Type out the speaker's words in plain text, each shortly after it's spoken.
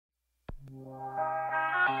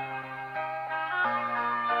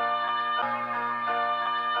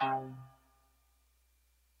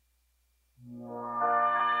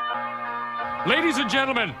Ladies and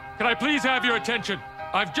gentlemen, can I please have your attention?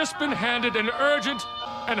 I've just been handed an urgent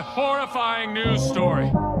and horrifying news story.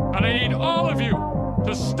 And I need all of you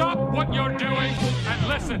to stop what you're doing and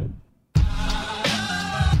listen.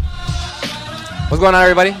 What's going on,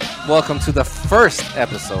 everybody? Welcome to the first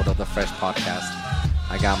episode of the Fresh Podcast.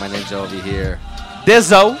 I got my ninja over here,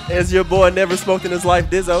 Dizzo. As your boy never smoked in his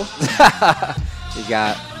life, Dizzo. You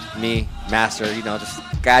got me, Master, just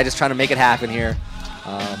guy just trying to make it happen here,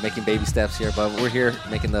 making baby steps here. But we're here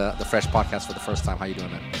making the Fresh Podcast for the first time. How you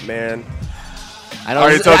doing, man? Man, I I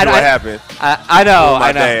already told you what happened. I know.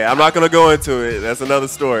 My day. I'm not going to go into it. That's another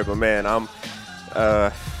story. But, man, I'm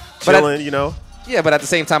chilling, Yeah, but at the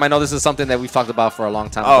same time, I know this is something that we've talked about for a long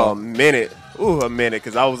time. Oh, a minute. A minute.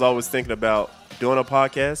 Because I was always thinking about doing a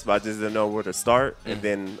podcast, but I just didn't know where to start. And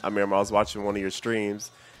then I remember I was watching one of your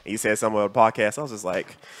streams, and you said something about a podcast. I was just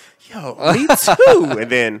like, yo, me too.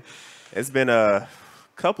 And then it's been a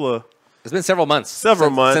couple of... It's been several months.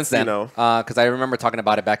 Since then. Because I remember talking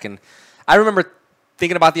about it back in... I remember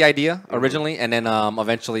thinking about the idea originally, and then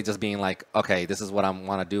eventually just being like, okay, this is what I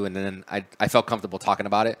want to do. And then I felt comfortable talking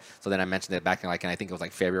about it. So then I mentioned it back in and I think it was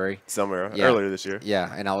like February. Earlier this year.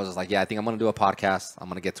 Yeah, and I was just like, I think I'm going to do a podcast. I'm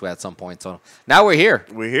going to get to it at some point. So now we're here.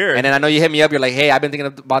 We're here. And then I know you hit me up. You're like, hey, I've been thinking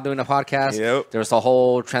about doing a podcast. Yep. There was a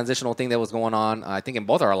whole transitional thing that was going on, I think, in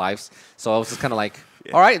both our lives. So I was just kind of like,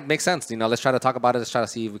 all right, makes sense. Let's try to talk about it. Let's try to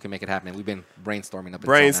see if we can make it happen. We've been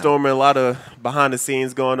brainstorming a lot of behind the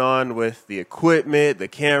scenes going on with the equipment, the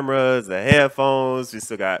cameras, the headphones. We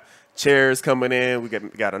still got chairs coming in. We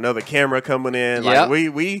got another camera coming in. Yep.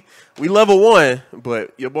 Like we level 1,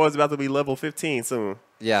 but your boy's about to be level 15 soon.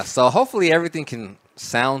 Yeah, so hopefully everything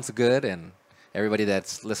sounds good, and everybody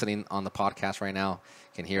that's listening on the podcast right now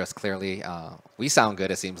can hear us clearly. We sound good,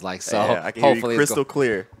 it seems like. So yeah, I can hopefully hear you crystal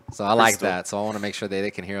clear. So I like that. So I want to make sure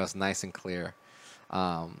they can hear us nice and clear.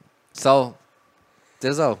 So,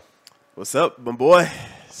 Dizzo. What's up, my boy?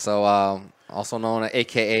 So, also known as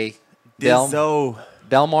a.k.a. Dizzo.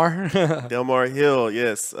 Delmar. Delmar Hill,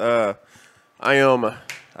 yes. I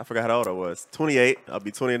forgot how old I was. 28. I'll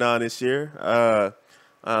be 29 this year.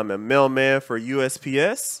 I'm a mailman for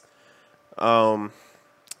USPS.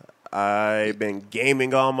 I've been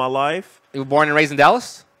gaming all my life. You were born and raised in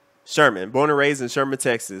Dallas? Sherman. Born and raised in Sherman,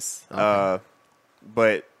 Texas. Okay.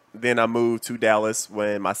 But then I moved to Dallas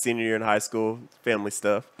when my senior year in high school, family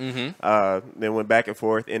stuff. Mm-hmm. Then went back and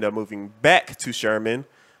forth, ended up moving back to Sherman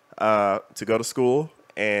to go to school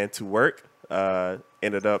and to work.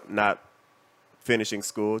 Ended up not finishing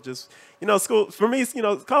school. Just, school, for me,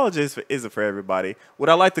 college isn't for everybody. Would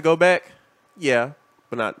I like to go back? Yeah,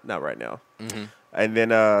 but not right now. Mm-hmm. And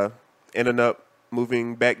then ended up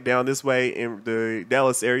moving back down this way in the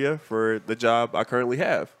Dallas area for the job I currently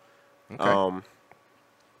have. Okay.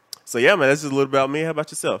 So, yeah, man, that's just a little about me. How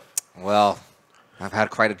about yourself? Well, I've had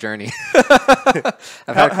quite a journey.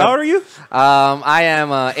 How old are you? I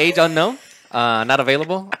am age unknown, not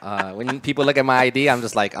available. When people look at my ID, I'm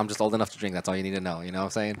just old enough to drink. That's all you need to know. You know what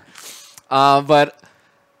I'm saying? But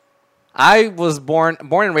I was born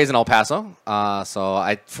and raised in El Paso.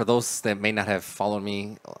 So for those that may not have followed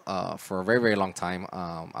me for a very, very long time,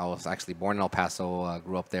 I was actually born in El Paso,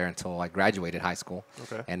 grew up there until I graduated high school.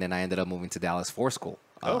 Okay. And then I ended up moving to Dallas for school.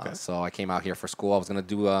 Okay. So I came out here for school. I was going to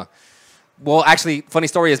do actually, funny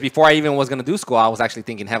story is before I even was going to do school, I was actually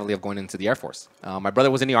thinking heavily of going into the Air Force. My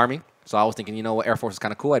brother was in the Army, so I was thinking, Air Force is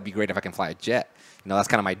kind of cool. It'd be great if I can fly a jet. That's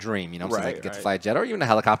kind of my dream, since I could get to fly a jet or even a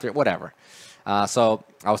helicopter, whatever. So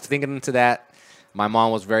I was thinking into that. My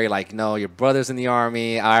mom was very like, no, your brother's in the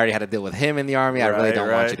Army. I already had to deal with him in the Army. I really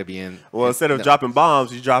don't want you to be in. Well, instead of dropping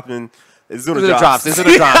bombs, you're dropping Izuna drops.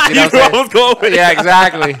 Izuna drops. Yeah,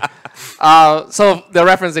 exactly. So the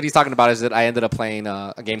reference that he's talking about is that I ended up playing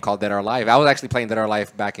a game called Dead or Alive. I was actually playing Dead or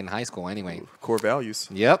Alive back in high school anyway. Core values.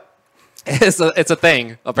 Yep. It's a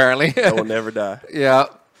thing, apparently. That will never die. Yeah.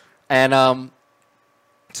 And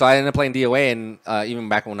so I ended up playing DOA, and even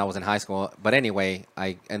back when I was in high school. But anyway,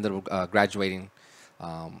 I ended up graduating.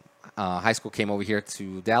 High school came over here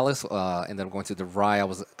to Dallas. Ended up going to DeVry. I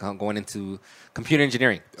was going into computer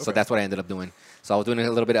engineering. Okay. So that's what I ended up doing. So I was doing a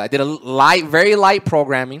little bit. I did very light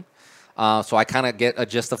programming. So I kind of get a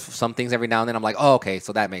gist of some things every now and then. I'm like, oh, okay,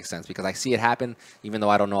 so that makes sense because I see it happen, even though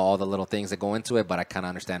I don't know all the little things that go into it. But I kind of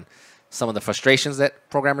understand some of the frustrations that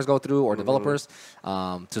programmers go through or developers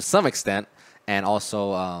to some extent. And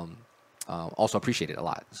also appreciate it a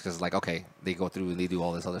lot because, okay, they go through, they do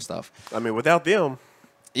all this other stuff. I mean, without them,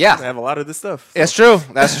 they have a lot of this stuff. So. It's true.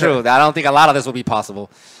 That's true. I don't think a lot of this will be possible.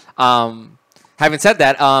 Having said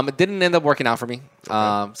that, it didn't end up working out for me.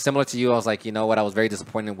 Okay. Similar to you, I was like, you know what? I was very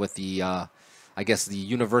disappointed with the I guess, the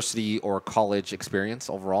university or college experience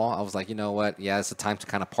overall. I was like, you know what? Yeah, it's a time to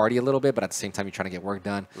kind of party a little bit, but at the same time, you're trying to get work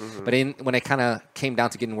done. But when it kind of came down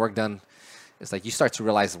to getting work done, it's like you start to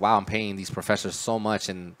realize, wow, I'm paying these professors so much,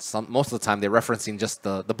 and most of the time they're referencing just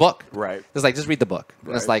the book. Right. It's like, just read the book.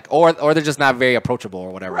 Right. It's like, or they're just not very approachable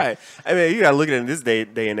or whatever. Right. I mean, you got to look at it in this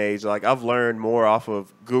day and age. Like, I've learned more off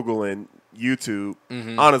of Google and YouTube.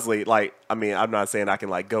 Honestly, like, I mean, I'm not saying I can,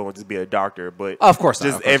 like, go and just be a doctor, but Of course not,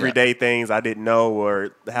 just of course, everyday things I didn't know,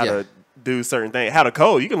 or how Yeah. to do certain things. How to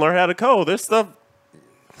code. You can learn how to code. There's stuff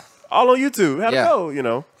all on YouTube. How to Yeah. code, you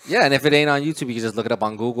know. Yeah, and if it ain't on YouTube, you can just look it up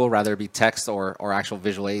on Google, rather it be text or actual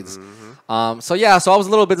visual aids. So I was a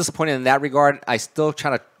little bit disappointed in that regard. I still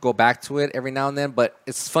try to go back to it every now and then, but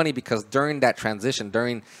it's funny because during that transition,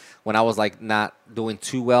 when I was like not doing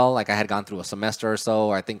too well, like I had gone through a semester or so,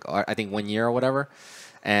 or I think 1 year or whatever,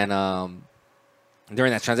 and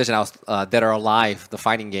during that transition, I was Dead or Alive, the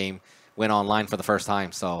fighting game, went online for the first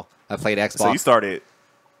time. So I played Xbox. So you started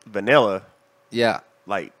vanilla, Yeah.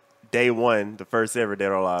 like, day one, the first ever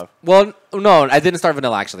Dead or Alive. Well, no, I didn't start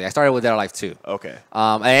vanilla actually. I started with Dead or Alive 2. Okay.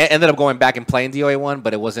 I ended up going back and playing DOA 1,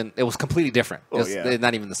 but it was completely different. Oh, yeah.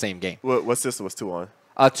 Not even the same game. What system was 2 on?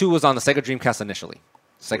 2 was on the Sega Dreamcast initially.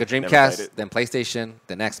 Sega Never played Dreamcast, it. then PlayStation,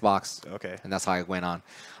 then Xbox. Okay. And that's how it went on.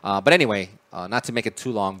 But anyway, not to make it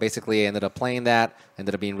too long, basically I ended up playing that,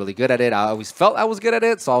 ended up being really good at it. I always felt I was good at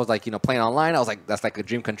it, so I was like, playing online. I was like, that's like a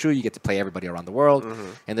dream come true. You get to play everybody around the world.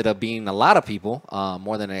 Ended up being a lot of people,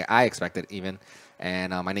 more than I expected even.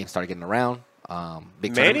 And my name started getting around.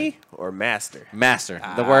 Big tournament. Manny or Master? Master.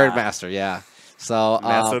 The word master, yeah. So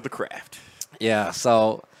Master of the craft. yeah,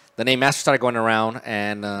 so the name Master started going around,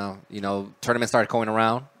 and tournaments started going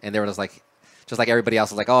around, and they were just like everybody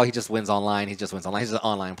else was like, oh, he just wins online. He just wins online. He's an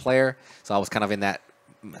online player. So I was kind of in that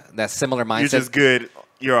similar mindset. You're just good.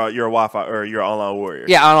 You're a Wi-Fi or you're an online warrior.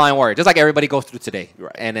 Yeah, online warrior, just like everybody goes through today.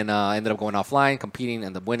 Right. And then ended up going offline, competing,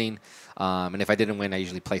 ended up winning. And if I didn't win, I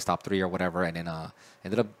usually placed top 3 or whatever, and then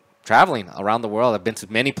ended up traveling around the world. I've been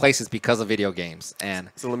to many places because of video games.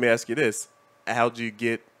 And So let me ask you this: how'd you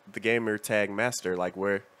get the gamer tag Master? Like,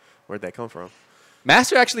 where'd that come from?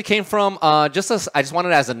 Master actually came from I just wanted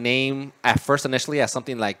it as a name at first initially as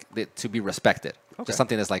something like to be respected. Okay. Just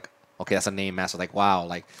something that's like, okay, that's a name, Master. Like, wow,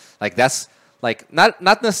 like that's like not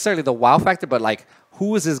necessarily the wow factor, but like,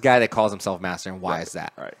 who is this guy that calls himself Master and why Right, is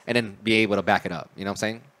that? right. And then be able to back it up. You know what I'm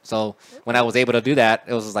saying? So when I was able to do that,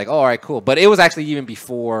 it was just like, oh, all right, cool. But it was actually even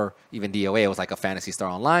before even DOA. It was like a Phantasy Star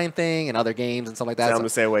Online thing and other games and stuff like that. I'm So- the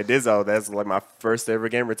same way. Dizzo, that's like my first ever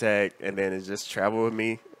gamer tag, and then it just traveled with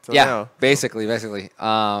me till yeah, now. basically.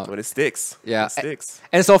 When it sticks. Yeah. It sticks.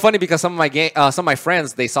 And it's so funny because some of my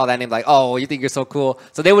friends, they saw that name like, oh, you think you're so cool.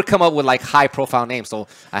 So they would come up with like high profile names. So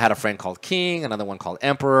I had a friend called King, another one called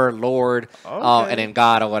Emperor, Lord, Okay. and then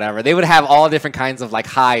God or whatever. They would have all different kinds of like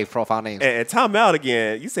high profile names. And time out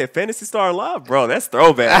again. You said Phantasy Star Live, bro. That's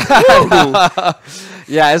throwback.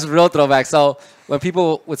 Yeah, it's real throwback. So when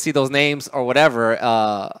people would see those names or whatever,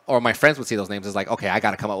 or my friends would see those names, it's like, okay, I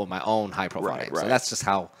got to come up with my own high profile Right, name. So right. that's just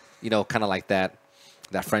how, kind of like that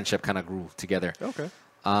friendship kind of grew together. Okay.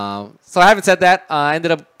 So having said that, I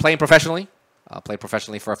ended up playing professionally. Played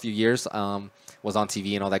professionally for a few years. Was on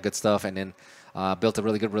TV and all that good stuff, and then built a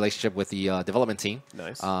really good relationship with the development team.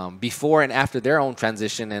 Nice. Before and after their own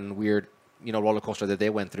transition and weird, roller coaster that they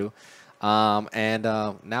went through. And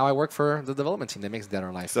now I work for the development team that makes Dead or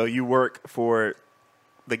Alive. So you work for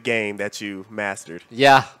the game that you mastered.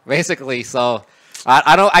 Yeah, basically. So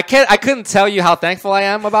I couldn't tell you how thankful I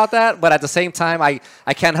am about that, but at the same time, I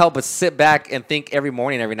can't help but sit back and think every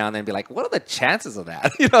morning, every now and then, be like, what are the chances of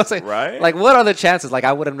that? You know what I'm saying? Right. Like, what are the chances? Like,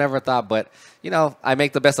 I would have never thought, but I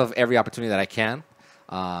make the best of every opportunity that I can.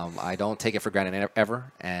 I don't take it for granted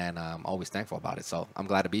ever, and I'm always thankful about it. So I'm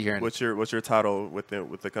glad to be here. And, What's your title with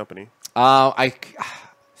the company? I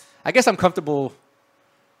guess I'm comfortable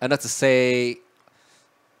enough to say,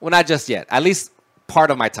 well, not just yet. At least part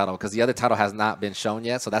of my title, because the other title has not been shown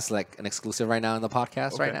yet. So that's like an exclusive right now in the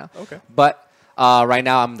podcast right now. Okay. But right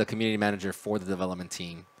now I'm the community manager for the development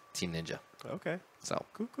team, Team Ninja. Okay. So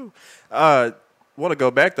Cool. Want to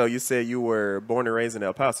go back though? You said you were born and raised in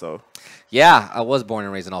El Paso. yeah, I was born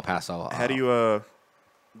and raised in El Paso. How do you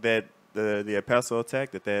the El Paso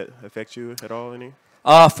attack, did that affect you at all? Any?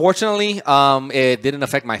 Fortunately, it didn't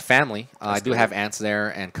affect my family. I do good. have aunts there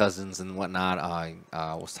and cousins and whatnot. I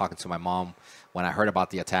was talking to my mom when I heard about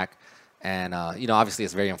the attack. And, obviously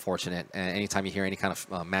it's very unfortunate. And anytime you hear any kind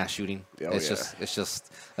of mass shooting, it's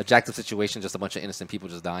just a jacked up situation, just a bunch of innocent people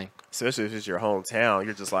just dying. Especially if it's your hometown,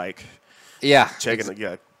 you're just like Yeah.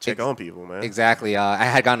 checking, check on people, man. Exactly. I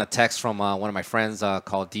had gotten a text from one of my friends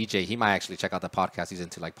called DJ. He might actually check out the podcast. He's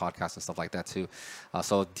into like podcasts and stuff like that too.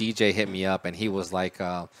 So DJ hit me up and he was like,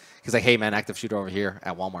 he's like, hey man, active shooter over here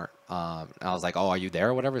at Walmart. And I was like, oh, are you there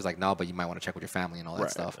or whatever? He's like, no, but you might want to check with your family and all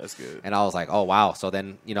that stuff. That's good. And I was like, oh wow. So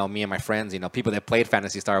then, me and my friends, people that played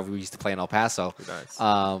Phantasy Star, we used to play in El Paso.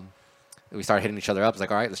 Nice. We started hitting each other up. It's like,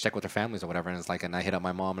 all right, let's check with their families or whatever. And it's like, and I hit up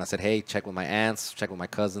my mom and I said, hey, check with my aunts, check with my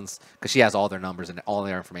cousins, because she has all their numbers and all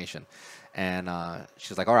their information. And she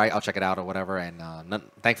was like, all right, I'll check it out or whatever. And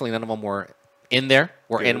thankfully, none of them were in there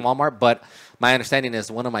or in Walmart. But my understanding is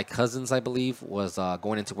one of my cousins, I believe, was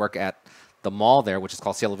going into work at the mall there, which is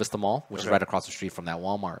called Cielo Vista Mall, which is right across the street from that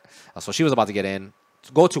Walmart. So she was about to get in,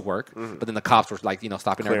 to go to work, but then the cops were like,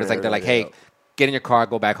 stopping her. It's like, they're like, hey, get in your car,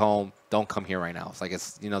 go back home. Don't come here right now. It's like,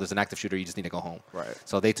 there's an active shooter. You just need to go home. Right.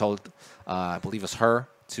 So they told, I believe it's her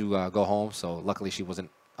to go home. So luckily she wasn't,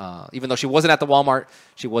 even though she wasn't at the Walmart,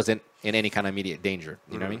 she wasn't in any kind of immediate danger.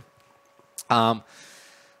 You know what I mean?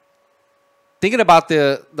 Thinking about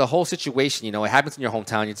the whole situation, it happens in your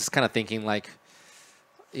hometown. You're just kind of thinking like,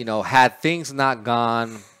 had things not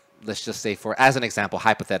gone, let's just say as an example,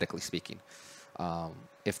 hypothetically speaking,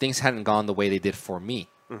 if things hadn't gone the way they did for me,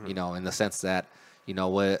 in the sense that,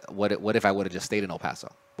 what if I would have just stayed in El Paso?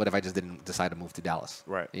 What if I just didn't decide to move to Dallas?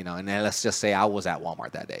 Right. And then let's just say I was at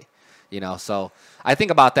Walmart that day, So I think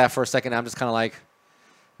about that for a second. I'm just kind of like,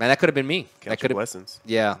 man, that could have been me. Count your blessings.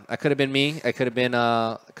 Yeah, that could have been me. It could have been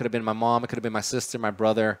my mom. It could have been my sister, my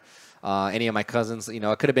brother, any of my cousins.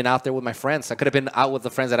 I could have been out there with my friends. I could have been out with the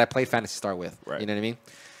friends that I played Phantasy Star with. Right. You know what I mean?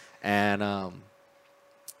 And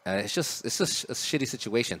it's just a shitty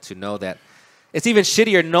situation to know that. It's even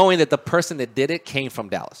shittier knowing that the person that did it came from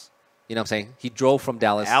Dallas. You know what I'm saying? He drove from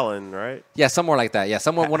Dallas. Allen, right? Yeah, somewhere like that. Yeah,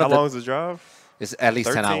 somewhere. How long is the drive? It's at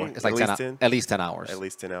least 10 hours. It's like at 10 at least 10 hours. At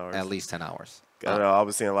least 10 hours. At least 10 hours. I know. I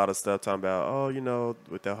was seeing a lot of stuff talking about,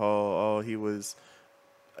 with the whole, he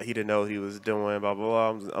didn't know what he was doing, blah,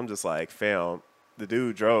 blah, blah. I'm just like, fam, the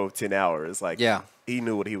dude drove 10 hours. Like, he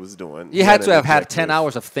knew what he was doing. You had to have had 10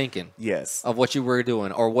 hours of thinking. Yes. Of what you were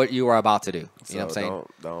doing or what you were about to do. You know what I'm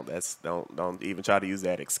saying? Don't even try to use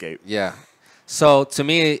that escape. Yeah. So to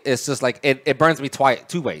me, it's just like it burns me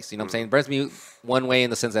two ways. You know what I'm saying? It burns me one way in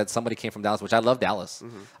the sense that somebody came from Dallas, which I love Dallas.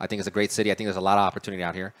 I think it's a great city. I think there's a lot of opportunity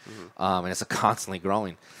out here, and it's constantly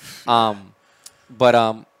growing.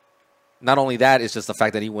 But not only that, it's just the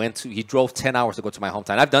fact that he drove 10 hours to go to my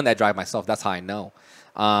hometown. I've done that drive myself. That's how I know.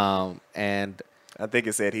 And I think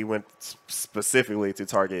it said he went specifically to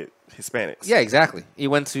target Hispanics. Yeah, exactly. He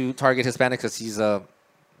went to target Hispanics because he's a.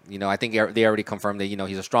 I think they already confirmed that,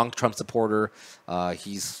 he's a strong Trump supporter.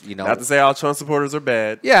 He's, Not to say all Trump supporters are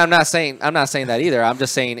bad. Yeah, I'm not saying that either. I'm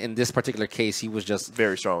just saying in this particular case, he was just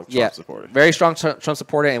very strong Trump supporter. Very strong Trump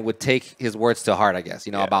supporter and would take his words to heart, I guess,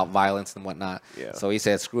 about violence and whatnot. Yeah. So he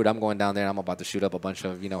said, screw it, I'm going down there and I'm about to shoot up a bunch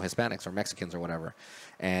of, Hispanics or Mexicans or whatever.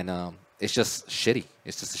 And it's just shitty.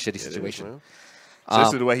 It's just a shitty situation.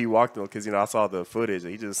 Especially the way he walked in, because, I saw the footage.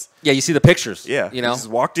 And he just... Yeah, you see the pictures. Yeah, he just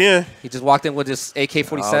walked in. He just walked in with his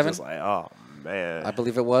AK-47. I was just like, oh, man. I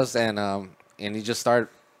believe it was. And he just started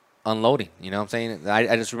unloading. You know what I'm saying?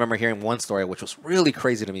 I just remember hearing one story, which was really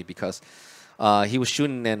crazy to me, because he was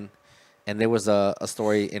shooting and there was a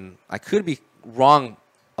story, and I could be wrong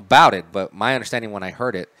about it, but my understanding when I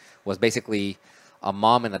heard it was basically a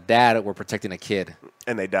mom and a dad were protecting a kid.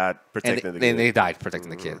 And they died protecting the kid. And they died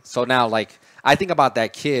protecting the kid. So now, like, I think about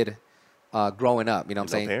that kid growing up. You know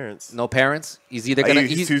what I'm saying? No parents. No parents. He's either going to...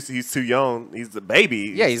 He's too young. He's the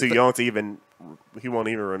baby. Yeah, he's too young to even... He won't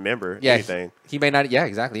even remember anything. He may not... Yeah,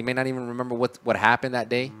 exactly. He may not even remember what happened that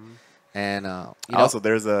day. And, also,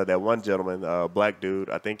 there's that one gentleman, black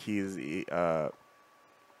dude. I think he's...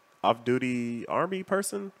 off-duty Army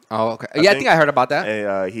person. Oh, okay. I think I heard about that.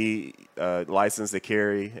 And he licensed to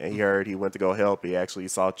carry, and he went to go help. He actually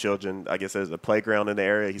saw children. I guess there's a playground in the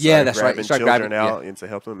area. He started grabbing children out and to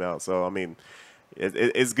help them out. So, I mean,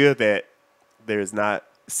 it's good that there's not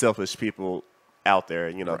selfish people out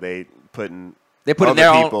there. They putting their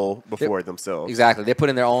people before themselves. Exactly. They're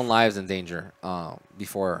putting their own lives in danger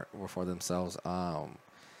before themselves. I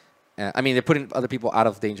mean, they're putting other people out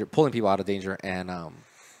of danger, pulling people out of danger, and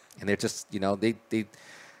they're just,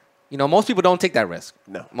 most people don't take that risk.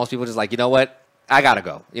 No. Most people just like, you know what? I got to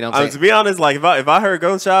go. You know what I'm saying? To be honest, like, if I heard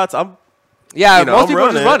gunshots, most people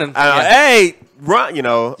are just running. Hey, run,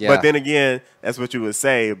 Yeah. But then again, that's what you would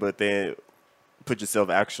say, but then put yourself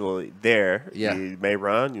actually there. Yeah. You may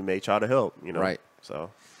run, you may try to help, Right.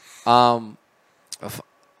 So.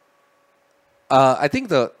 I think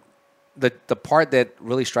the part that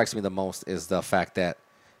really strikes me the most is the fact that,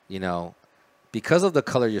 because of the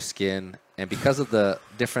color of your skin and because of the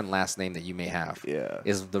different last name that you may have, Yeah.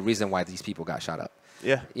 is the reason why these people got shot up.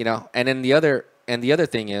 Yeah. You know, and then the other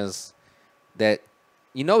thing is that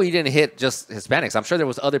he didn't hit just Hispanics. I'm sure there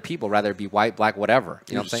was other people, rather it be white, black, whatever.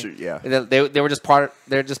 You know what I'm saying? Yeah. They were just part.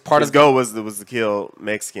 They're just part His of. goal was to kill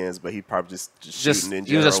Mexicans, but he probably just shooting in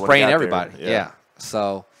He was general just when spraying got there. everybody. Yeah.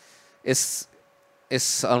 So it's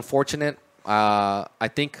unfortunate. I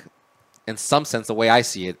think, in some sense, the way I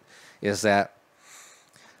see it is that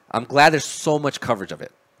I'm glad there's so much coverage of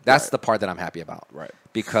it. That's Right. the part that I'm happy about. Right.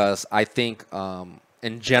 Because I think,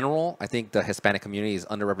 in general, I think the Hispanic community is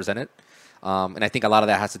underrepresented. And I think a lot of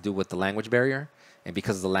that has to do with the language barrier. And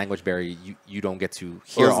because of the language barrier, you don't get to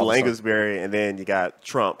hear Well, all the the language stuff. barrier, and then you got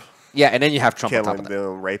Trump Yeah, and then you have Trump on top killing of that.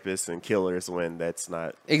 them rapists and killers when that's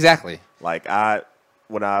not Exactly. like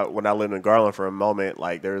when I lived in Garland for a moment,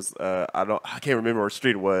 like there's I can't remember what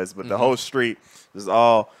street it was, but the whole street was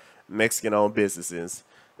all Mexican owned businesses.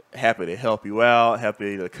 Happy to help you out,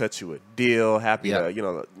 happy to cut you a deal, happy Yeah.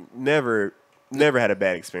 to never had a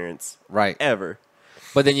bad experience. Right. Ever.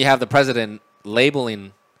 But then you have the president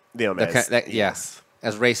labeling Them the as, yes,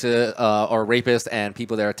 as racist or rapist and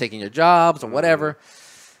people that are taking your jobs or whatever.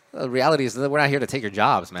 The reality is that we're not here to take your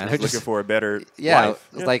jobs, man. They're looking just for a better yeah. life.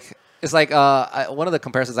 It's like one of the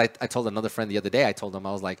comparisons I told another friend the other day. I told him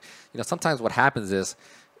I was like, sometimes what happens is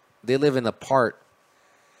they live in a part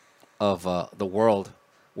of the world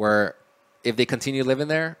where if they continue living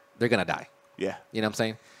there, they're gonna die. Yeah. You know what I'm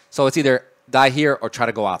saying? So it's either die here or try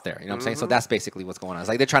to go out there. You know what I'm saying? So that's basically what's going on. It's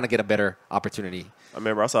like they're trying to get a better opportunity. I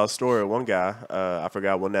remember I saw a story of one guy. I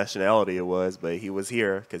forgot what nationality it was, but he was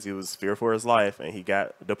here because he was feared for his life, and he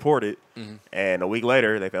got deported. And a week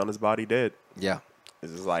later, they found his body dead. Yeah.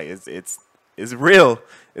 It's just like it's real.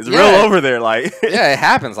 It's real Yeah. over there. Like Yeah, it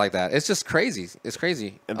happens like that. It's just crazy. It's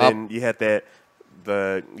crazy. and then you had the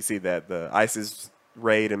ISIS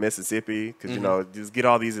raid in Mississippi because just get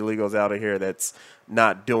all these illegals out of here that's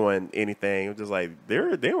not doing anything. It was just like they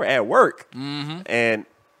were at work, and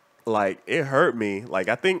like it hurt me. Like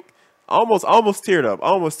I think almost teared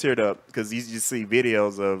up because you see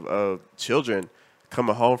videos of children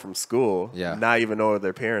coming home from school, not even know where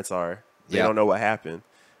their parents are. They don't know what happened.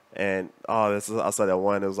 And I saw that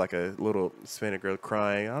one. It was like a little Hispanic girl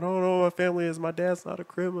crying. I don't know what my family is. My dad's not a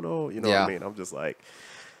criminal. You know what I mean? I'm just like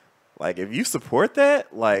if you support that,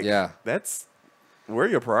 that's where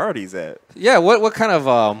your priorities at. Yeah. What kind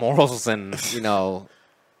of morals and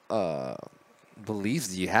beliefs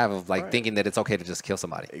do you have of thinking that it's okay to just kill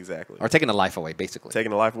somebody? Exactly. Or taking a life away, basically.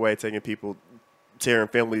 Taking a life away, taking people, tearing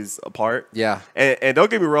families apart. Yeah. And don't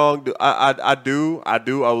get me wrong. I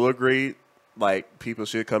will agree. Like people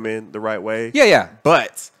should come in the right way. Yeah.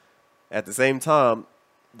 But at the same time,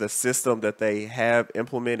 the system that they have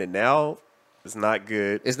implemented now is not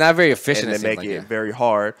good. It's not very efficient. And they make it very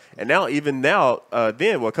hard. And now,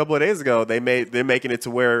 a couple of days ago, they're making it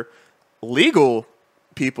to where legal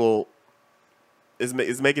people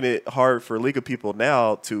is making it hard for legal people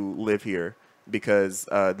now to live here because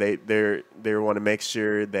they want to make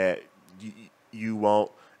sure that you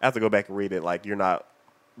won't I have to go back and read it. Like you're not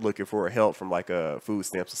looking for help from food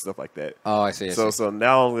stamps and stuff like that. Oh, I see. So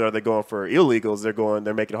not only are they going for illegals,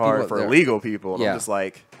 they're making it hard for legal people. And I'm just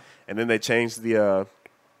like, and then they changed the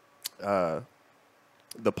poem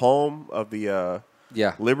of the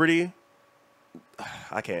Liberty.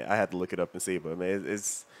 I had to look it up and see, but man,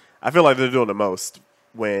 I feel like they're doing the most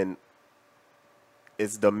when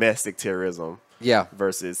it's domestic terrorism. Yeah.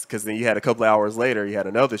 Versus, because then you had a couple of hours later, you had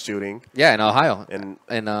another shooting. Yeah, in Ohio.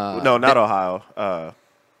 No, not Ohio.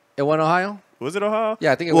 It wasn't Ohio? Was it Ohio?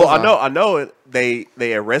 Yeah, I think it was. Well, I know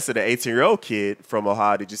they arrested an 18-year-old kid from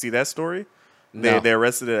Ohio. Did you see that story? No. They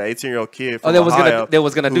arrested an 18-year-old kid from Ohio. They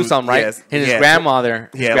was gonna do something, right? Yes, and his grandmother.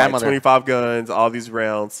 He had like 25 guns, all these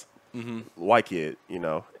rounds. White kid,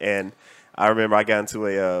 And I remember I got into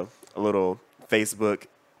a little Facebook,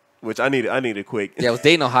 which I needed a quick. Yeah, it was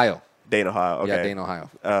Dayton, Ohio. Dayton, Ohio. Okay. Yeah, Dayton,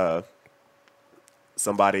 Ohio.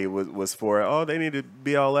 Somebody was for it. Oh, they need to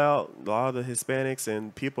be all out. A lot of the Hispanics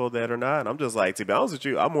and people that are not. I'm just like, to be honest with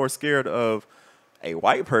you, I'm more scared of a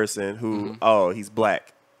white person who, he's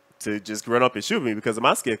black, to just run up and shoot me because of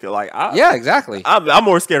my skin color. Yeah, exactly. I'm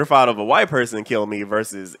more scared of a white person killing me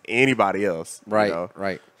versus anybody else. Right,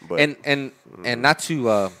 right. But, and not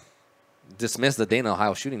to dismiss the Dayton,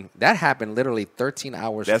 Ohio shooting. That happened literally 13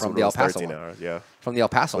 hours from the El Paso 13 one. hours, yeah. From the El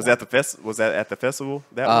Paso. Was that at the festival?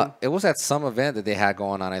 That one? It was at some event that they had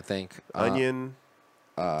going on, I think. Onion,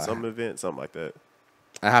 some event, something like that.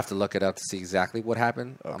 I have to look it up to see exactly what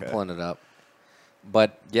happened. Okay. I'm pulling it up.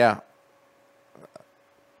 But yeah.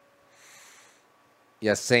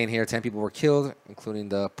 Yes, saying here 10 people were killed, including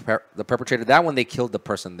the perpetrator. That one, they killed the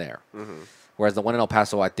person there. Whereas the one in El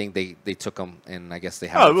Paso, I think they took him, and I guess they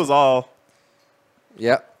had Oh, it was all.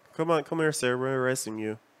 Yep. Come here, sir. We're arresting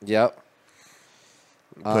you. Yep.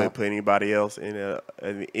 Put anybody else in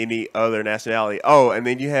any other nationality. Oh, and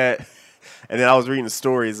then you had, and then I was reading the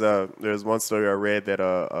stories. There was one story I read that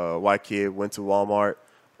a white kid went to Walmart,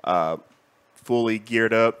 fully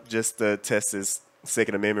geared up just to test his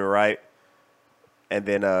Second Amendment right. And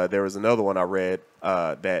then there was another one I read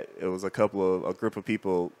that it was a group of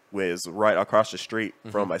people was right across the street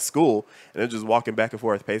from my school, and they're just walking back and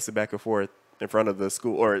forth, pacing back and forth in front of the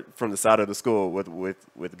school or from the side of the school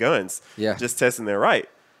with guns, just testing their right.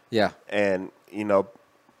 Yeah. And,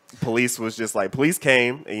 police was just like, police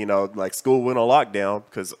came and, like school went on lockdown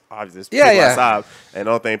because obviously people outside. And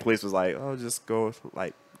the only thing police was like, oh, just go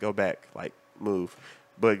back, like move.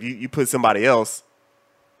 But you put somebody else.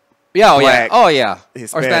 Yeah, Black,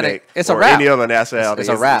 Hispanic, or Hispanic. It's a wrap. Any other nationality. It's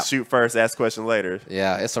a wrap. Shoot first, ask question later.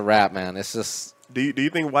 Yeah, it's a wrap, man. It's just. Do you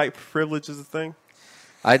think white privilege is a thing?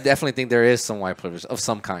 I definitely think there is some white privilege of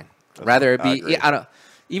some kind. Rather it be,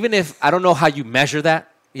 even if I don't know how you measure that.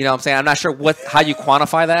 You know what I'm saying? I'm not sure how you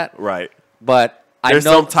quantify that. Right. But there's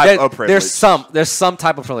I know some type of privilege. There's some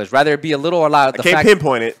type of privilege. Rather it be a little or a lot. I can't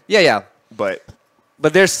pinpoint it. Yeah. But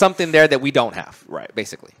there's something there that we don't have. Right.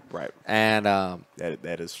 Basically. Right. And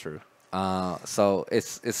that is true. So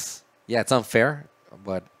it's unfair,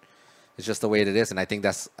 but it's just the way it is. And I think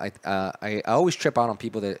that's I always trip out on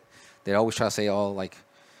people that always try to say, oh, like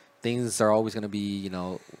things are always going to be,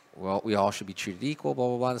 well, we all should be treated equal, blah,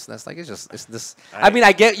 blah, blah. That's like, it's this. I mean,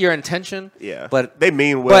 I get your intention. Yeah. But they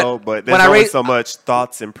mean well, but there's only so much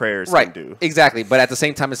thoughts and prayers can do. Exactly. But at the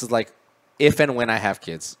same time, it's just like, if and when I have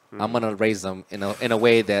kids, I'm going to raise them in a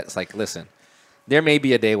way that's like, listen, there may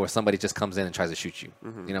be a day where somebody just comes in and tries to shoot you.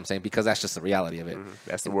 You know what I'm saying? Because that's just the reality of it.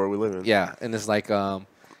 That's the world we live in. Yeah. And it's like,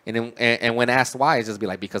 and when asked why, it's just be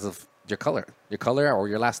like, because of your color or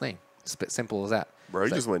your last name. Simple as that. Bro,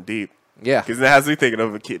 you just went deep. Yeah. Because it has me thinking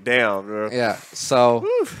of a kid down, bro. Yeah. So,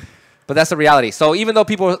 but that's the reality. So even though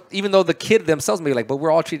the kid themselves may be like, but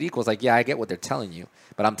we're all treated equal. It's like, yeah, I get what they're telling you,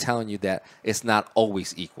 but I'm telling you that it's not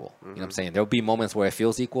always equal. You know what I'm saying? There'll be moments where it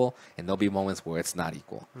feels equal, and there'll be moments where it's not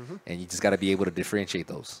equal. And you just got to be able to differentiate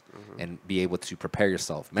those and be able to prepare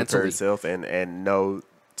yourself mentally. Prepare yourself and know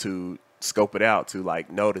to scope it out, to like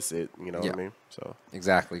notice it. You know what I mean? So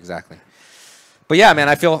Exactly. But yeah, man,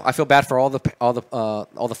 I feel bad for all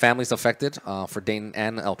the families affected, for Dayton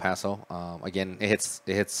and El Paso. Again, it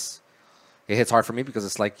hits hard for me because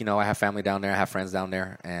it's like, I have family down there, I have friends down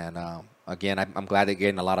there, and again, I'm glad they're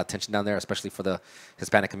getting a lot of attention down there, especially for the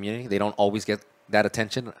Hispanic community. They don't always get that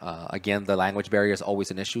attention. Again, the language barrier is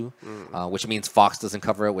always an issue, which means Fox doesn't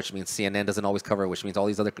cover it, which means CNN doesn't always cover it, which means all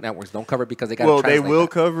these other networks don't cover it because they got to translate. They will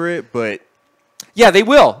cover it, but. Yeah, they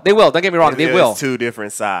will. Don't get me wrong. They will. Two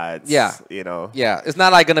different sides. Yeah. Yeah. It's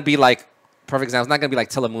not like going to be like, perfect example, it's not going to be like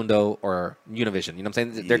Telemundo or Univision. You know what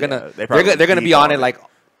I'm saying? They're going to be on it like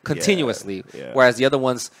continuously. Yeah. Whereas the other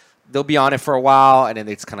ones, they'll be on it for a while and then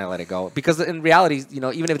they just kind of let it go. Because in reality,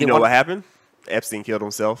 even if they what happened? Epstein killed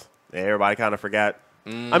himself. And everybody kind of forgot.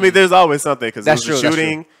 I mean, there's always something because there's a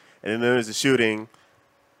shooting and then there's a shooting.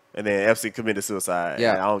 And then Epstein committed suicide.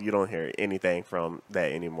 Yeah. And you don't hear anything from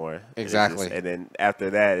that anymore. Exactly. And then after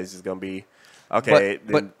that, it's just going to be, okay.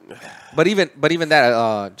 But even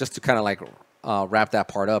that, just to kind of like wrap that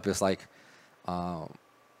part up, is like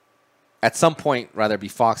at some point, rather it be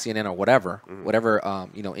Fox, CNN, or whatever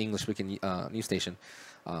English speaking news station,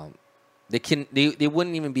 they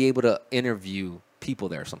wouldn't even be able to interview people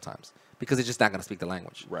there sometimes. Because it's just not going to speak the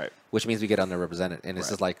language. Right. Which means we get underrepresented. And it's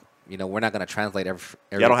just like, we're not going to translate every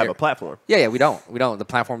Y'all don't have a platform. Yeah, we don't. The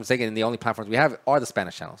platform is taken, and the only platforms we have are the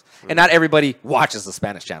Spanish channels. And not everybody watches the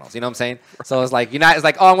Spanish channels. You know what I'm saying? So it's like, it's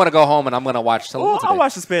like, oh, I'm going to go home and I'm going to watch Telemundo today. I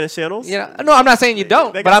watch the Spanish channels. No, I'm not saying you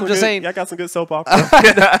don't, but I'm just saying. I got some good soap operas.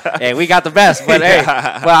 Hey, we got the best. But hey,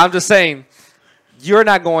 but I'm just saying, you're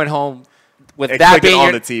not going home with that being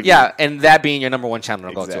on the TV. Yeah, and that being your number one channel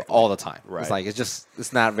to go to all the time. Right. It's like it's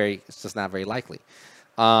just not very likely.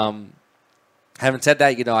 Having said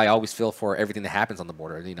that, I always feel for everything that happens on the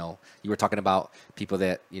border. You were talking about people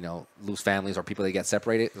that lose families or people that get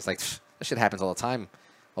separated. It's like that shit happens all the time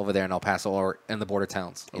over there in El Paso or in the border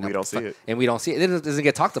towns. And we don't see it. And we don't see it. It doesn't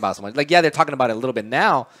get talked about so much. Like, yeah, they're talking about it a little bit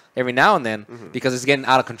now, every now and then, because it's getting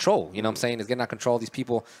out of control. You know what I'm saying? It's getting out of control. These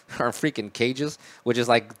people are in freaking cages, which is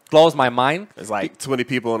like blows my mind. It's like 20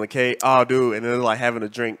 people in a cage. Oh, dude. And then they're like having to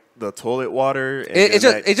drink the toilet water. It's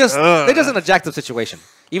just an objective situation.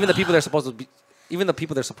 Even the people they're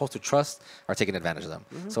supposed to trust are taking advantage of them.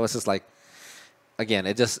 So it's just like, again,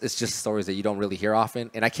 it's just stories that you don't really hear often,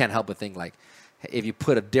 and I can't help but think like, if you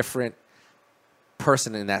put a different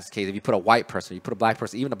person in that case, if you put a white person, you put a black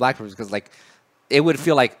person, even a black person, because like it would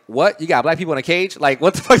feel like, what, you got black people in a cage? Like,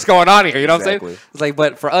 what the fuck's going on here? You know what I'm saying? It's like,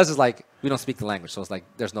 but for us, it's like we don't speak the language, so it's like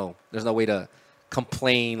there's no way to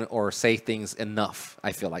complain or say things enough.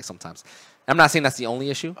 I feel like sometimes. I'm not saying that's the only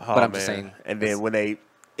issue, but I'm just saying. And then when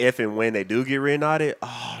they do get reunited,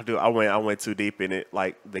 oh, dude, I went too deep in it.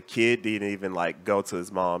 Like the kid didn't even like go to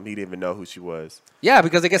his mom. He didn't even know who she was. Yeah,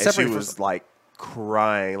 because they get and separated. She was like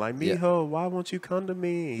crying, like, Miho, why won't you come to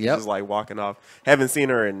me? He's Yep. just like walking off. Haven't seen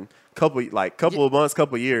her in couple of months,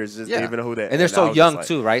 couple of years. Just didn't even know who that. And they're so I was young like,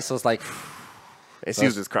 too, right? So it's like. And she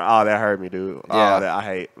was just crying. Oh, that hurt me, dude. Yeah. Oh, that I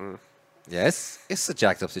hate. Yeah, it's a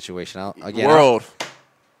jacked up situation. World,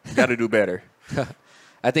 got to do better.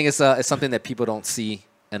 I think it's something that people don't see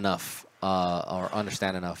enough or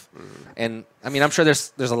understand enough. And I mean, I'm sure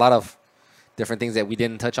there's a lot of different things that we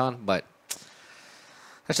didn't touch on, but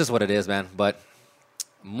that's just what it is, man. But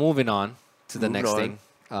moving on to the next thing,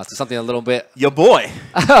 to something a little bit. Your boy,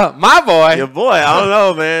 my boy, your boy. I don't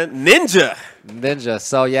know, man. Ninja.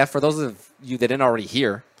 So yeah, for those of you that didn't already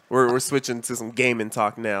hear, we're switching to some gaming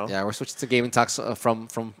talk now. Yeah, we're switching to gaming talks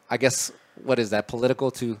from I guess, what is that,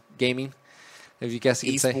 political to gaming? If you guess,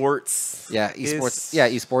 you could say. Esports. Yeah, esports. Yeah,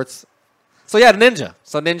 esports. So yeah, Ninja.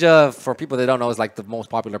 So Ninja, for people that don't know, is like the most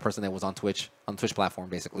popular person that was on the Twitch platform,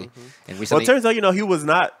 basically. And recently, Well, it turns out, he was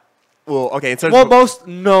not. Well, okay. In terms of most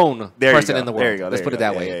known person in the world. There you go. Let's put it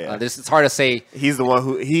that way. Yeah. It's hard to say. He's the one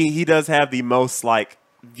who he does have the most like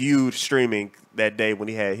viewed streaming that day when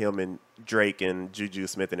he had him and Drake and Juju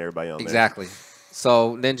Smith and everybody on there. Exactly.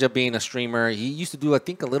 So Ninja being a streamer, he used to do, I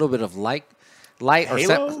think, a little bit of light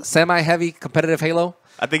or semi-heavy competitive Halo.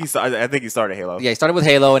 I think he started Halo. Yeah, he started with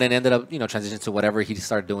Halo and then ended up, transitioning to whatever he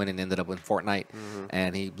started doing and ended up with Fortnite.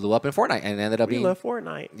 And he blew up in Fortnite and ended up being. love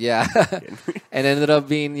Fortnite. Yeah, and ended up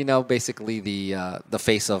being, basically the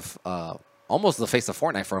face of almost the face of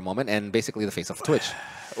Fortnite for a moment, and basically the face of Twitch.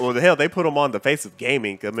 Well, the hell, they put him on the face of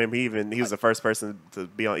gaming. I remember he was the first person to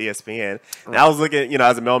be on ESPN. And I was looking,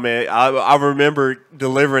 as a mailman, I remember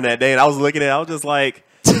delivering that day, and I was looking at it, I was just like,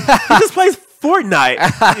 he just plays Fortnite.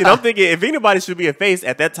 I'm thinking if anybody should be a face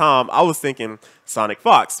at that time, I was thinking Sonic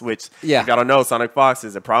Fox, which, if y'all don't know, Sonic Fox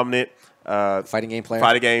is a prominent fighting game player.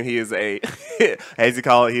 Fighting game. He is as you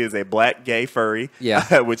call it, he is a black gay furry.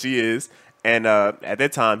 Yeah, which he is. And at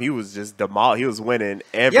that time, he was just demolished. He was winning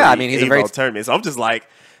every he's Evo tournament. So I'm just like,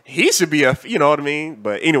 he should be you know what I mean?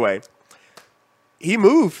 But anyway, he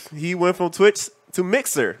moved. He went from Twitch to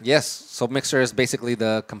Mixer. Yes. So Mixer is basically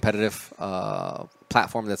the competitive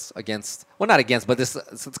platform that's against, well, not against, but it's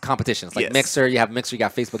competition. It's like Mixer. You have Mixer, you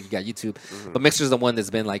got Facebook, you got YouTube. But Mixer is the one that's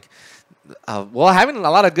been like, having a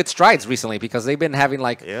lot of good strides recently, because they've been having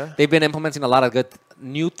they've been implementing a lot of good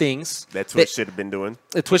new things that Twitch should have been doing.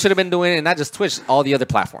 Twitch should have been doing, and not just Twitch, all the other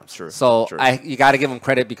platforms. True. So you got to give them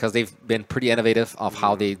credit, because they've been pretty innovative of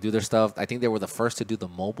how they do their stuff. I think they were the first to do the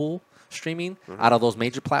mobile streaming out of those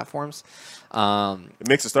major platforms.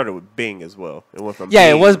 Mixer started with Bing as well. It went from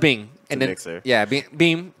it was Bing and then Mixer. Yeah,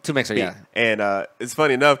 Beam to Mixer. Bing. Yeah, and it's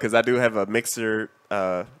funny enough, because I do have a Mixer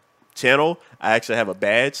channel. I actually have a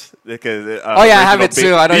badge because I have it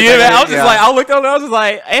too. I know. Yeah, I was just like, I looked on it, I was just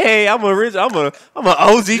like, hey, I'm an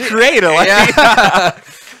OG creator. Like,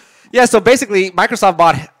 yeah. So basically,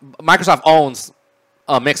 Microsoft owns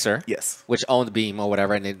Mixer, yes, which owned Beam or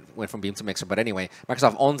whatever, and they went from Beam to Mixer. But anyway,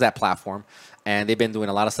 Microsoft owns that platform, and they've been doing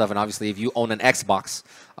a lot of stuff. And obviously, if you own an Xbox,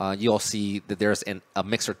 you'll see that there's a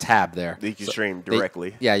Mixer tab there. You can stream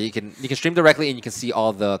directly. You can stream directly, and you can see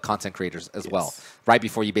all the content creators as well, right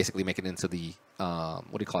before you basically make it into the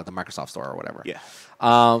what do you call it, the Microsoft Store or whatever.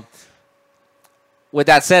 Yeah. With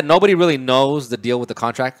that said, nobody really knows the deal with the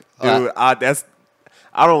contract. Dude,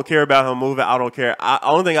 I don't care about him moving. I don't care.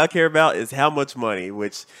 Only thing I care about is how much money,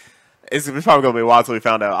 which it's probably going to be a while until we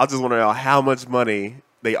found out. I just want to know how much money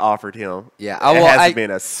they offered him. Yeah. It has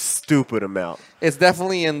been a stupid amount. It's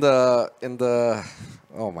definitely in the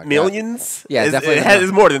oh my millions? God. Yeah, definitely.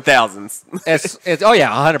 It's more than thousands. It's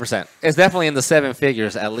 100%. It's definitely in the 7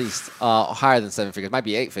 figures at least. Higher than 7 figures. Might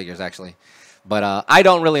be 8 figures actually. But I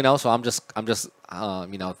don't really know, so I'm just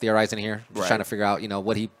theorizing here, just trying to figure out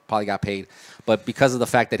what he probably got paid. But because of the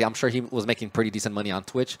fact that I'm sure he was making pretty decent money on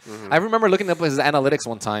Twitch, I remember looking up his analytics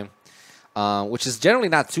one time, which is generally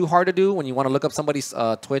not too hard to do when you want to look up somebody's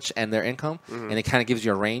Twitch and their income, and it kind of gives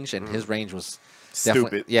you a range. And his range was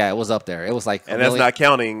stupid. Yeah, it was up there. It was like, and that's not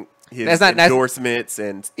counting his endorsements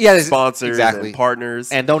and sponsors and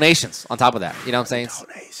partners and donations on top of that. You know what I'm saying?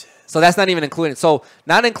 Donations. So that's not even included. So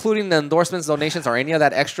not including the endorsements, donations, or any of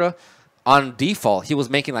that extra, on default, he was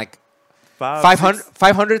making like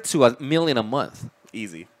 500 to a million a month.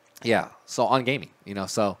 Easy. Yeah. So on gaming,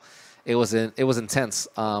 so it was intense.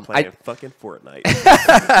 Playing fucking Fortnite.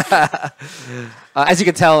 As you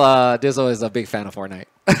can tell, Dizzle is a big fan of Fortnite.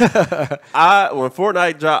 When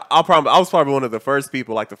Fortnite dropped, I was probably one of the first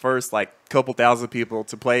people, like the first couple thousand people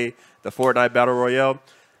to play the Fortnite Battle Royale.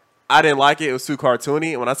 I didn't like it. It was too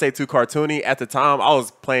cartoony. And when I say too cartoony, at the time I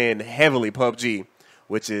was playing heavily PUBG,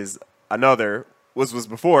 which is was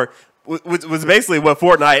before. Which was basically what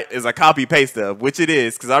Fortnite is a copy paste of, which it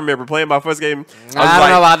is, because I remember playing my first game. I don't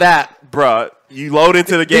know about that, bruh. You load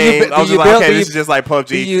into the game. I was just like, okay, this is just like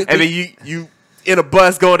PUBG, and then you in a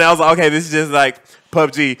bus going down. I was like, okay, this is just like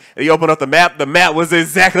PUBG. And you open up the map. The map was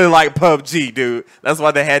exactly like PUBG, dude. That's why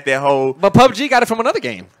they had that whole. But PUBG got it from another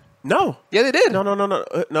game. No. Yeah, they did. No. You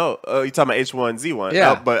talking about H1Z1?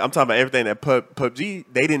 Yeah. No, but I'm talking about everything that PUBG.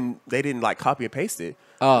 They didn't like copy and paste it.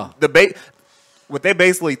 Oh. What they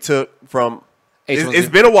basically took from H1Z1. it's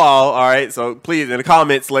been a while, all right. So please, in the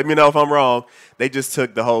comments, let me know if I'm wrong. They just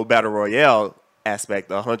took the whole battle royale aspect,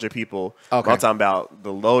 the 100 people. Okay. I'm talking about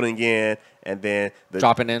the loading in, and then the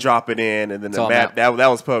dropping in, and then the map. That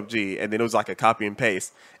was PUBG, and then it was like a copy and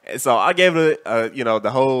paste. And so I gave it,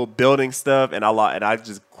 the whole building stuff, and I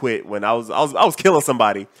just quit when I was killing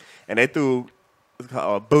somebody, and they threw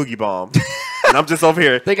a boogie bomb. And I'm just over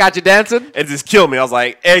here. They got you dancing? And just killed me. I was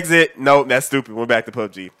like, exit. Nope, that's stupid. Went back to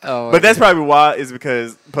PUBG. Oh, but that's probably why, is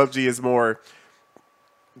because PUBG is more.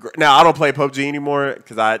 Now, I don't play PUBG anymore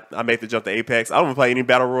because I made the jump to Apex. I don't play any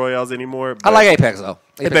Battle Royales anymore. I like Apex, though.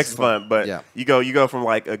 Apex is fun, but yeah. you go from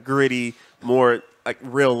like a gritty, more like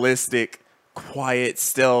realistic, quiet